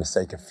I made the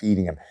mistake of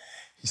feeding him.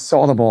 He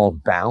saw the ball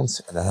bounce,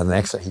 and then the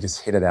next, he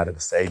just hit it out of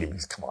the stadium.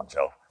 He's, come on,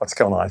 Joe, what's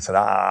going on? I said,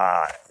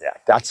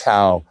 that's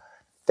how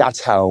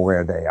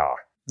aware they are.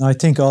 I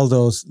think all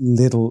those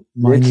little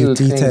minute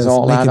details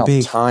all make that a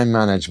big... Time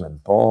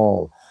management,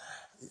 ball,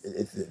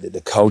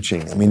 the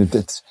coaching. I mean,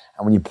 and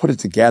when you put it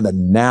together,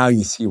 now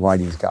you see why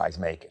these guys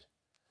make it.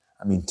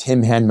 I mean,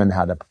 Tim Henman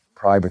had a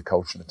private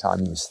coach at the time.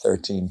 He was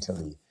 13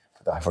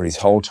 for his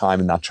whole time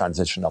in that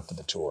transition up to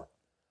the tour.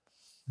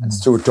 And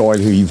Stuart Doyle,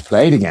 who you've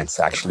played against,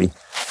 actually.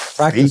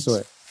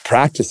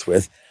 Practice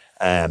with.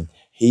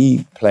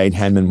 He played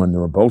Henman when they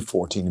were both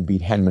 14 and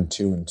beat Henman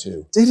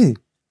 2-2. Did he?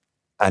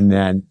 And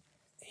then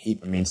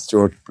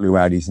Stuart blew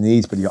out his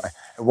knees, but it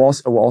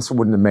also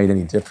wouldn't have made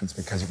any difference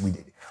because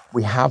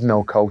we have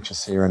no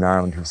coaches here in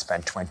Ireland who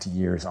spent 20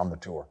 years on the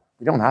tour.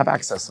 We don't have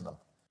access to them.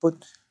 But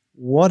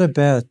what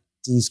about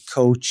these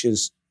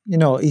coaches?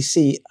 You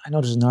see, I know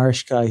there's an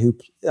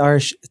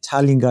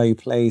Italian guy who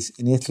plays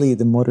in Italy.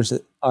 The mother's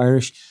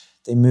Irish.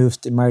 They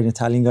married an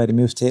Italian guy. They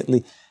moved to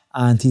Italy,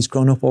 and he's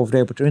grown up over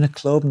there. But they're in a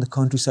club in the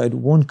countryside.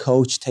 One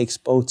coach takes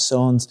both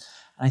sons.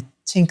 And I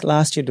think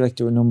last year,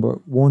 there were number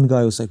one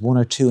guy was 1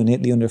 or 2 in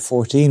Italy under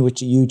 14,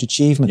 which is a huge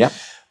achievement. Yeah.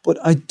 But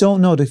I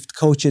don't know if the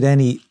coach had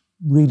any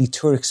really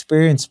tour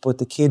experience, but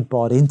the kid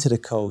bought into the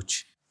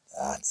coach.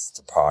 That's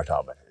the part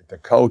of it. The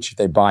coach, if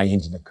they buy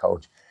into the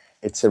coach,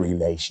 it's a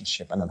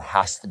relationship, and it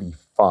has to be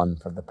fun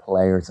for the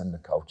players and the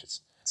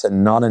coaches. It's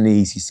not an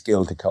easy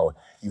skill to code.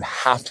 You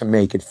have to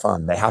make it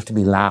fun. They have to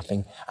be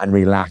laughing and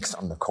relaxed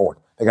on the court.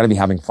 They've got to be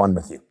having fun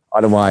with you.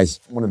 Otherwise,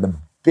 one of the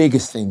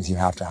biggest things you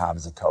have to have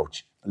as a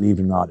coach, believe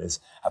it or not,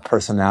 is a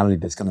personality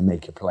that's going to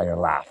make your player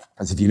laugh.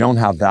 Because if you don't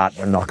have that,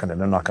 they're not going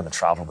to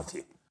travel with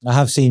you. I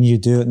have seen you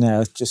do it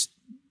now. It's just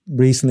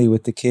recently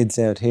with the kids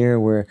out here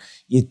where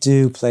you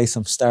do play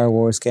some Star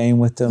Wars game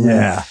with them.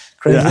 Yeah.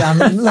 Crazy. Yeah.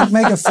 And like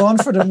make it fun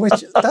for them,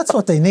 which that's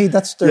what they need.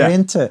 That's what they're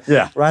into.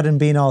 Yeah. Rather than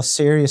being all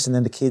serious and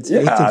then the kids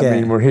hate the game.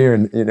 I mean, we're here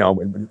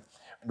and,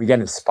 we get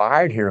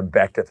inspired here in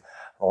Bective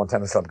Lawn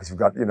Tennis Club because we've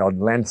got,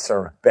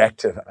 Leinster,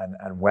 Bective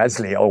and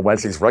Wesley,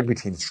 Wesley's rugby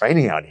team's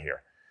training out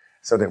here.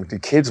 So that the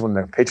kids, when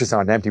the pitches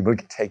aren't empty, we'll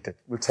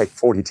take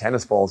 40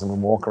 tennis balls and we'll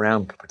walk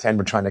around, pretend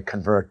we're trying to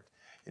convert,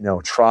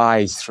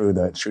 tries through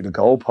the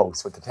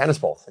goalposts with the tennis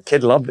balls. The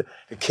kids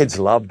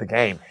love the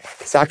game.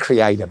 It's that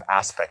creative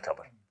aspect of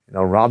it.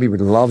 Robbie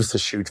loves to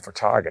shoot for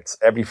targets.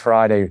 Every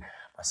Friday,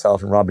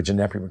 myself and Robbie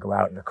Ginepri would go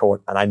out in the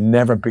court, and I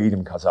never beat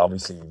him because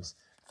obviously he was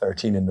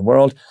 13 in the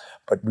world,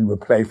 but we would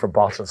play for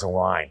bottles of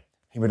wine.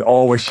 He would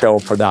always show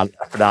up for that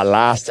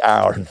last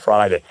hour on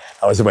Friday.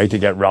 That was the way to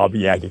get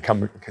Robbie out. He'd come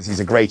because he's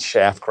a great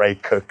chef,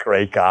 great cook,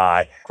 great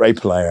guy, great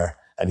player,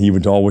 and he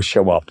would always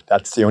show up.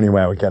 That's the only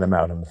way I would get him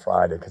out on the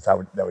Friday because that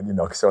would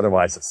because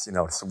otherwise it's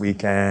it's the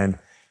weekend.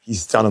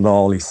 He's done it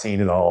all. He's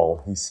seen it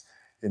all. He's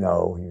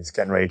he's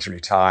getting ready to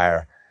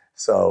retire.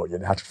 So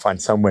you'd have to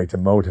find some way to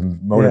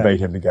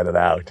motivate him to get it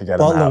out, to get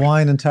him out. Bottle of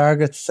wine and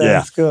targets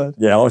sounds good.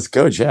 Yeah, it's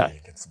good, yeah. He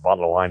gets a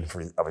bottle of wine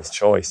of his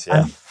choice,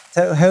 yeah.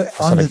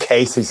 On the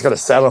case, he's got a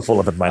cellar full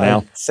of it by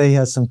now. Say he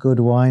has some good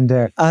wine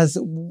there.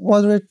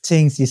 What are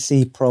things you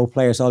see pro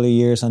players all the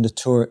years on the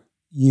tour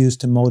use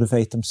to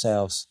motivate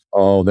themselves?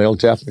 Oh, they'll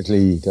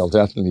definitely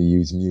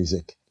use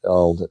music.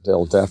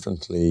 They'll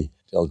definitely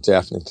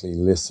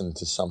listen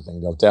to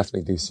something. They'll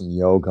definitely do some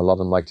yoga. A lot of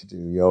them like to do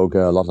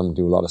yoga. A lot of them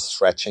do a lot of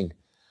stretching.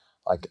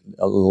 Like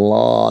a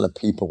lot of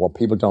people, what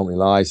people don't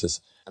realize is,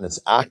 and it's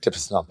active,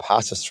 it's not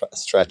passive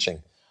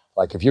stretching.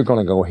 Like if you're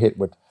going to go hit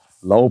with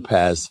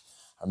Lopez,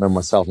 I remember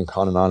myself and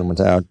Conan Allen went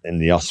out in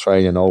the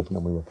Australian Open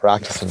and we were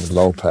practicing with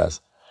Lopez.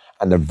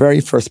 And the very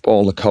first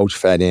ball the coach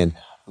fed in,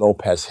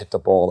 Lopez hit the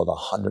ball at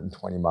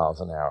 120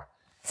 miles an hour.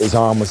 His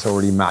arm was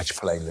already match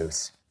play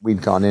loose.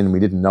 We'd gone in and we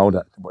didn't know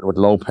that with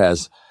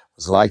Lopez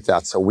was like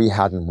that. So we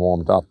hadn't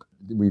warmed up.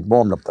 We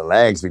warmed up the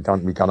legs. We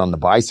got on the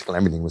bicycle.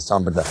 Everything was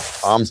done, but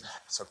the arms.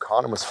 So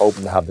Conan was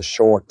hoping to have the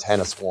short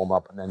tennis warm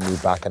up and then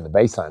move back on the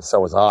baseline. So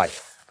was I.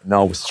 But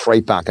no, it was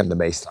straight back on the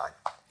baseline.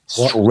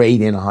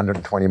 Straight in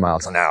 120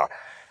 miles an hour.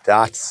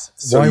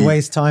 Why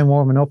waste time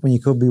warming up when you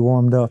could be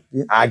warmed up?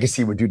 Yeah.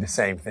 Agassi would do the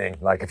same thing.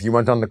 Like if you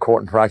went on the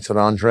court and practiced with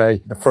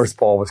Andre, the first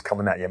ball was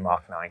coming at you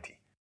Mach 90.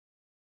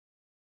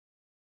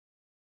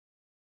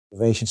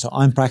 So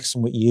I'm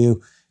practicing with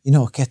you.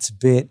 It gets a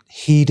bit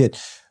heated.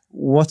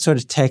 What sort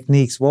of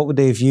techniques? What would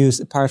they have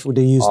used? Apart from, would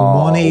they use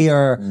money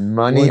or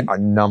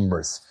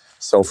numbers?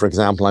 So, for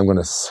example, I'm going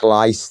to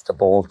slice the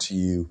ball to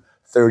you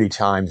 30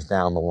 times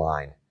down the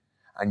line,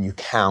 and you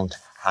count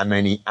how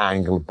many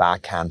angled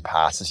backhand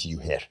passes you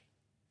hit.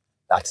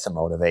 That's the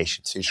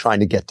motivation. So you're trying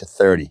to get to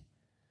 30.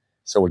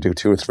 So we'll do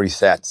 2 or 3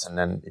 sets, and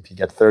then if you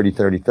get 30,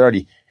 30,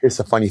 30, here's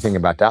the funny thing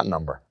about that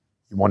number.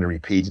 You want to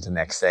repeat it the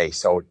next day.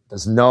 So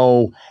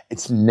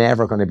it's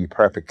never going to be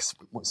perfect.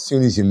 As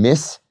soon as you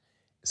miss,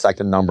 it's like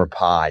the number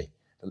pi.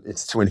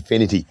 It's to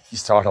infinity. You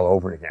start all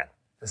over again.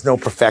 There's no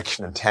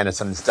perfection in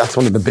tennis, and that's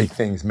one of the big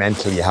things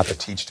mentally you have to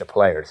teach the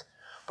players.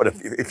 But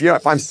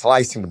if I'm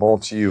slicing the ball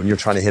to you and you're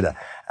trying to hit a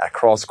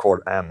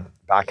cross-court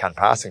backhand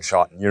passing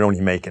shot and you're only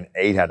making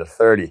 8 out of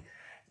 30,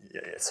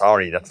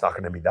 sorry, that's not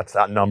going to be, that's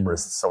that number.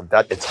 So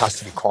that it has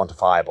to be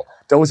quantifiable.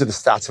 Those are the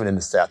stats within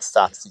the stats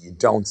that you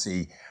don't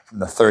see from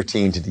the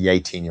 13 to the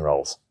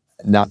 18-year-olds.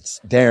 And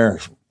that's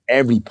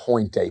every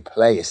point they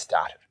play is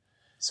statted.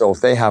 So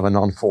if they have an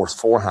unforced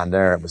forehand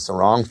there, it was the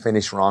wrong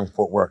finish, wrong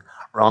footwork,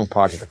 wrong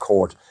part of the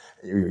court.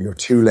 You're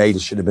too late.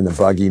 It should have been a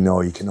buggy. No,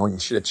 you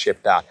should have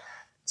chipped that.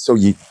 So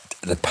the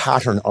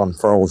pattern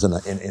unfurls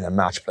in a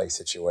match play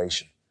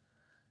situation.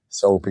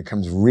 So it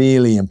becomes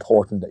really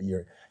important that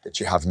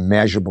you have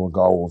measurable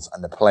goals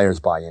and the players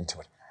buy into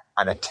it,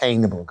 and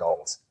attainable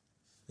goals.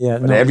 Yeah,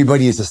 but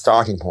everybody is a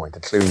starting point,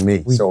 including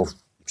me. So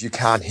if you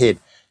can't hit,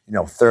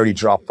 30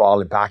 drop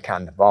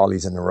backhand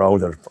volleys in a row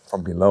that are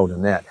from below the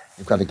net,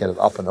 you've got to get it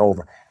up and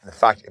over. And in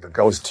fact, if it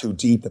goes too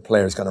deep, the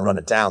player is going to run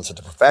it down. So at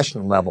the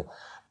professional level,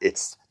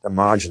 the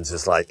margins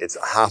is like, it's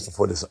half a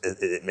foot,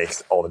 it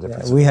makes all the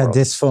difference. Yeah, we had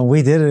this fun.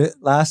 We did it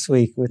last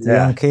week with the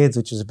young kids,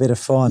 which was a bit of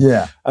fun.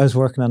 Yeah. I was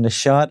working on the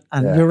shot,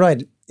 and you're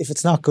right. If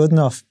it's not good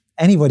enough,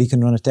 anybody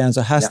can run it down.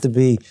 So it has to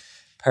be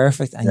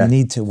perfect, and you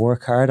need to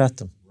work hard at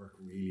them. Work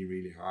really,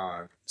 really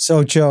hard.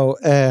 So, Joe,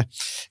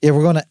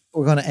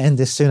 we're gonna end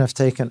this soon. I've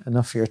taken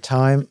enough of your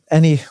time.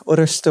 Any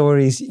other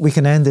stories we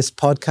can end this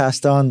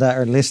podcast on that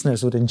our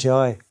listeners would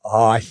enjoy?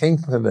 Oh, I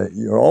think that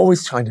you're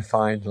always trying to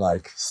find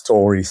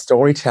stories.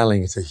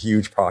 Storytelling is a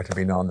huge part of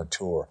being on the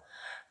tour.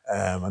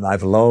 And I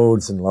have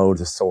loads and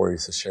loads of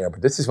stories to share.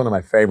 But this is one of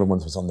my favorite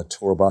ones, was on the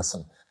tour bus.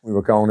 And we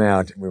were going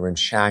out, we were in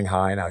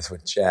Shanghai, and I was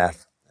with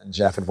Jeff. And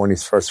Jeff had won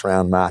his first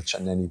round match,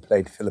 and then he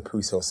played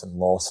Philippoussis and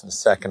lost in the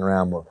second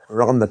round. We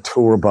were on the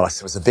tour bus.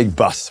 It was a big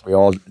bus.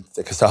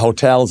 Because the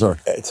hotels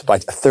it's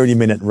about a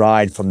 30-minute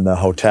ride from the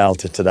hotel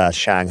to the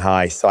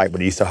Shanghai site where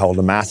they used to hold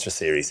the Master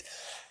Series.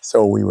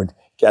 So we would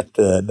get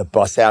the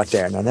bus out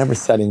there. And I remember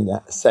sitting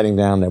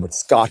down there with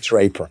Scott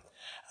Draper,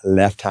 a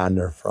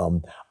left-hander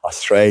from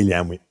Australia.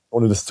 And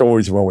one of the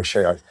stories we always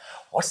share is,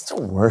 what's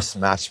the worst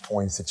match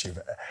points that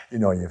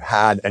you've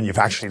had and you've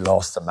actually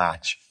lost a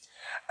match?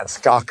 And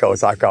Scott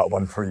goes, I've got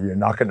one for you. You're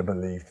not going to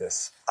believe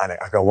this. And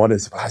I go, what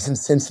is it? I was in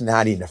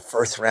Cincinnati in the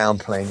first round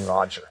playing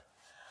Roger.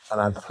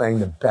 And I'm playing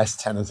the best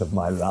tennis of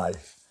my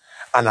life.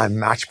 And I'm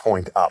match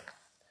point up.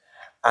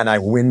 And I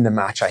win the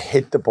match. I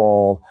hit the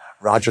ball.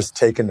 Roger's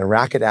taking the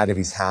racket out of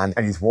his hand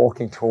and he's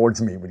walking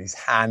towards me with his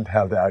hand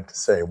held out to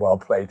say, well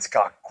played,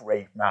 Scott,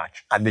 great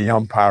match. And the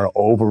umpire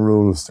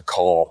overrules the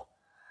call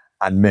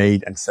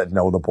and said,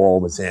 no, the ball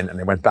was in. And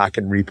they went back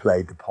and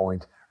replayed the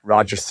point.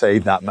 Roger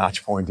saved that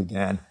match point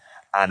again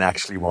and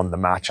actually won the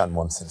match and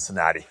won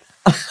Cincinnati.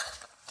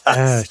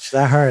 Ouch,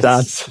 that hurts.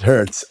 That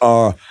hurts.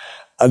 Or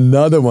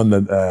another one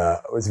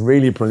that was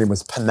really brilliant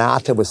was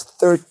Panatta was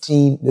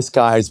 13. This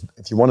guy's,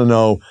 if you want to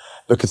know,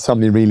 look at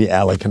somebody really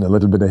elegant, a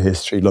little bit of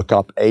history, look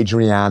up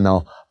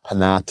Adriano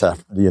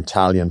Panatta, the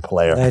Italian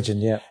player.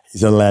 Legend, yeah.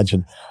 He's a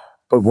legend.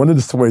 But one of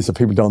the stories that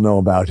people don't know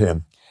about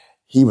him,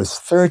 he was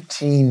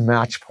 13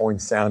 match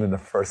points down in the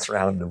first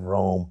round of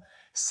Rome,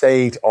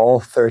 saved all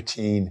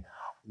 13,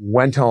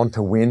 went on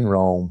to win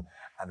Rome,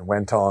 and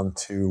went on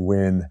to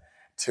win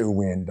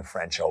the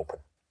French Open.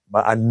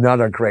 But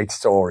another great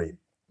story.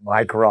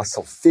 Mike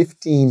Russell,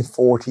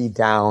 15-40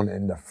 down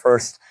in the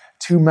first,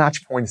 2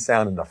 match points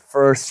down in the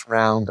first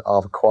round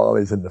of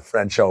qualies in the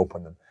French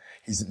Open.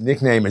 His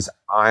nickname is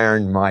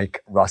Iron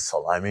Mike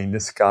Russell. I mean,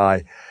 this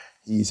guy,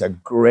 he's a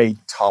great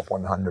top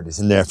 100. He's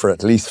in there for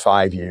at least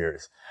 5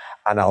 years.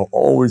 And I'll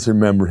always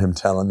remember him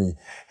telling me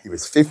he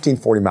was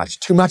 15-40 match,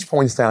 2 match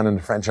points down in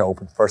the French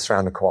Open, first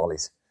round of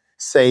qualies.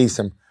 Saves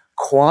him,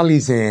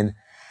 qualies in,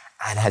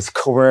 and has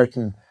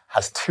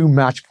 2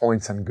 match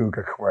points on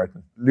Guga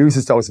Kuerten.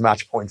 Loses those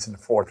match points in the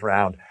 4th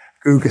round.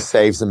 Guga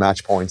saves the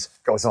match points,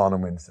 goes on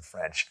and wins the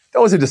French.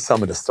 Those are just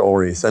some of the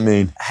stories. I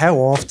mean, how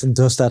often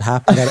does that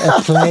happen? That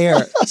a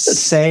player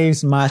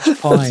saves match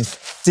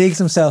points, digs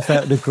himself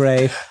out of the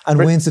grave, and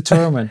wins the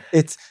tournament.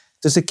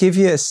 Does it give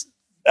you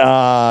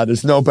I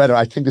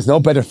think there's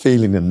no better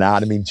feeling than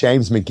that. I mean,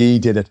 James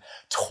McGee did it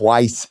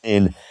twice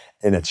in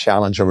a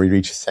challenger where he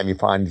reached a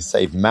semi-final. He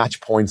saved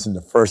match points in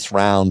the first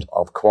round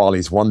of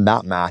qualies, won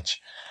that match,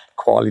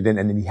 qualied in,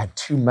 and then he had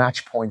 2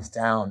 match points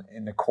down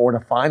in the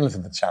quarterfinals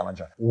of the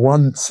challenger.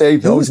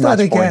 Saved those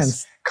match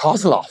points.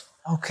 Kozlov.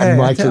 Okay. And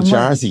Michael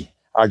Jarzi.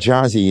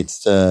 Jarzi,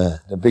 it's the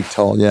big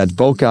tall,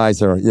 both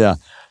guys are,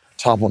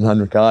 top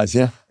 100 guys,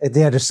 Yeah,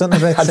 there's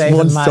something about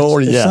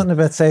something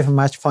about saving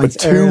match points.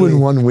 But 2 in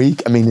 1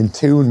 week. I mean, in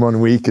 2 in 1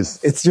 week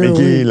it's your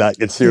McGee, week.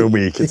 It's your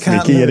week. It's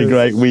McGee had a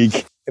great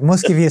week. It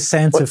must give you a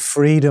sense of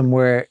freedom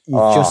where you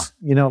just,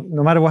 no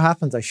matter what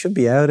happens, I should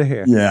be out of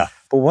here. Yeah.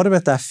 But what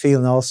about that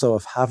feeling also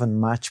of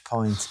having match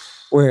points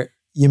where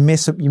you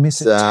miss a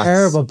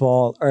terrible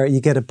ball or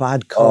you get a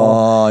bad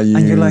call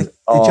and you're like,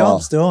 the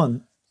job's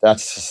done.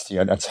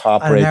 That's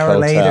heartbreak. An hour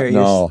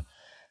later,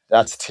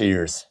 that's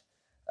tears.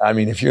 I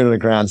mean, if you're at a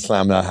Grand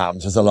Slam that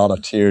happens, there's a lot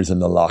of tears in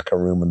the locker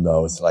room and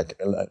those. Like,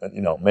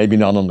 maybe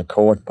not on the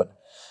court, but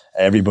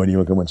everybody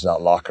will go into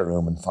that locker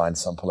room and find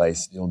some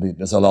place.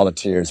 There's a lot of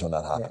tears when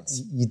that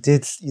happens. Yeah,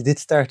 you did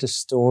start a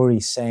story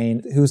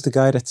saying, who's the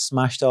guy that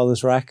smashed all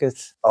his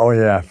rackets? Oh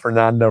yeah,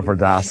 Fernando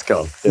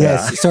Verdasco. Yeah.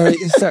 Yes, sorry.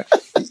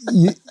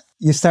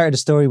 You started a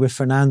story with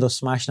Fernando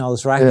smashing all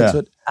his rackets.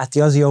 But at the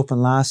Aussie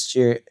Open last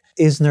year,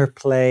 Isner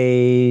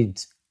played,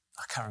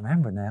 I can't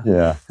remember now.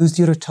 Yeah. Who's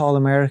the other tall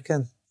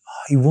American?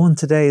 He won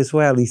today as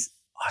well. I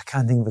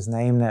can't think of his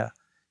name now.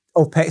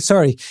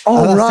 Riley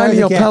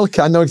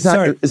Opelka. I know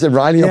exactly. Sorry. Is it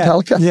Riley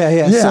Opelka?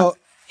 Yeah. So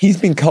he's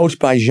been coached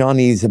by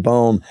Johnny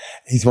Zabon.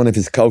 He's one of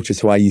his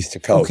coaches who I used to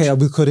coach. Okay,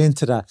 we'll cut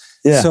into that.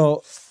 Yeah.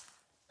 So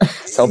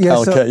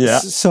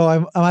Opelka, So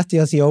I'm at the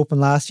Aussie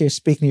Open last year,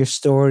 speaking of your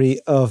story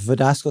of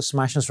Verdasco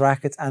smashing his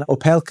rackets, and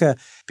Opelka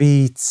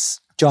beats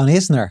John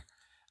Isner.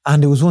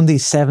 And it was one of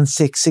these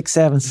 7-6,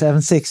 6-7,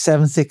 7-6,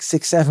 7-6,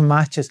 6-7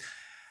 matches.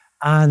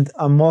 And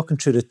I'm walking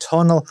through the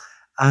tunnel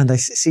and I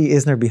see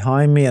Isner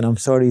behind me and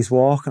he's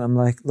walking. I'm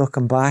like,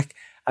 looking back.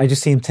 I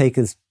just see him take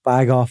his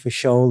bag off his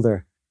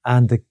shoulder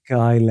and the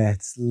guy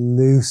lets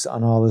loose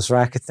on all his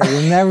rackets. Now,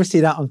 you'll never see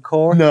that on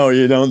court. No,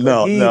 you don't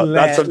know. No,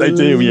 that's what they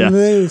do,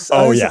 loose.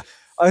 I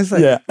was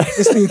like,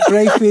 this would be a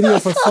great video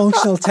for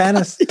functional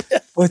tennis. Yeah.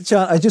 But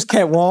John, I just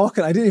kept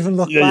walking. I didn't even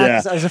look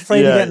back. I was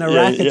afraid of getting a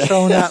racket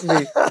thrown at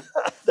me.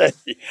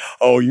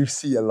 You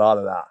see a lot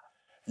of that.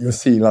 You'll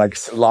see like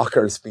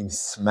lockers being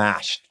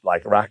smashed,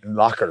 like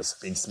lockers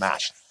being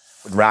smashed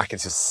with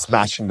rackets just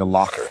smashing the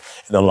locker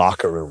in the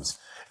locker rooms.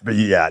 But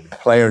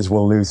players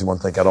will lose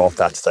once they get off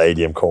that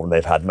stadium court and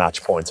they've had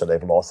match points or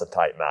they've lost a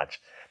tight match.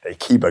 They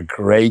keep a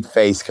great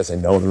face because they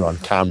know they're on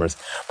cameras.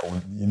 But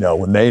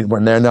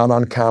when they're not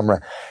on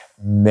camera,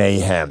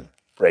 mayhem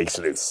breaks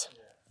loose.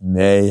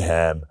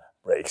 Mayhem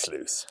breaks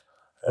loose.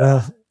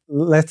 Well,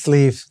 let's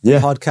leave the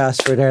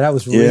podcast for there. That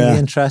was really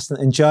interesting.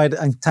 Enjoyed it.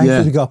 And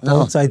thankfully we got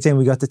both sides in.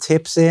 We got the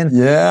tips in.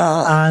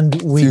 Yeah.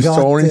 And we got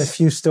a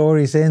few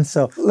stories in.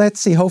 So let's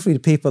see. Hopefully the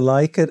people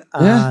like it.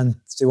 And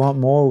if they want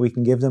more, we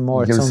can give them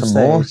more at some stage.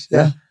 More.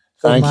 Yeah.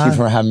 Thank you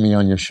for having me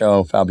on your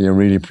show, Fabio.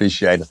 Really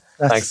appreciate it.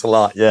 Thanks a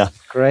lot. Yeah.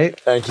 Great.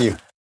 Thank you.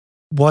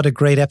 What a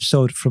great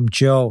episode from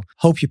Joe.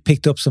 Hope you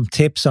picked up some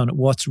tips on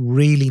what's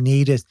really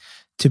needed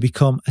to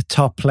become a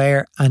top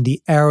player and the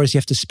hours you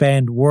have to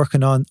spend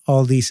working on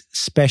all these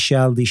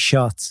specialty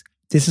shots.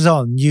 This is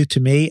all new to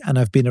me and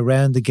I've been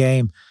around the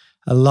game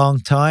a long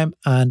time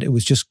and it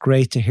was just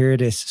great to hear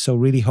this. So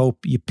really hope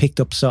you picked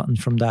up something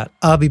from that.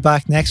 I'll be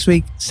back next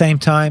week, same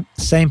time,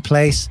 same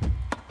place.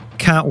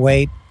 Can't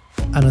wait.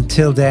 And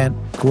until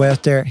then, go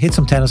out there, hit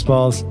some tennis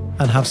balls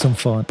and have some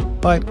fun.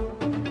 Bye.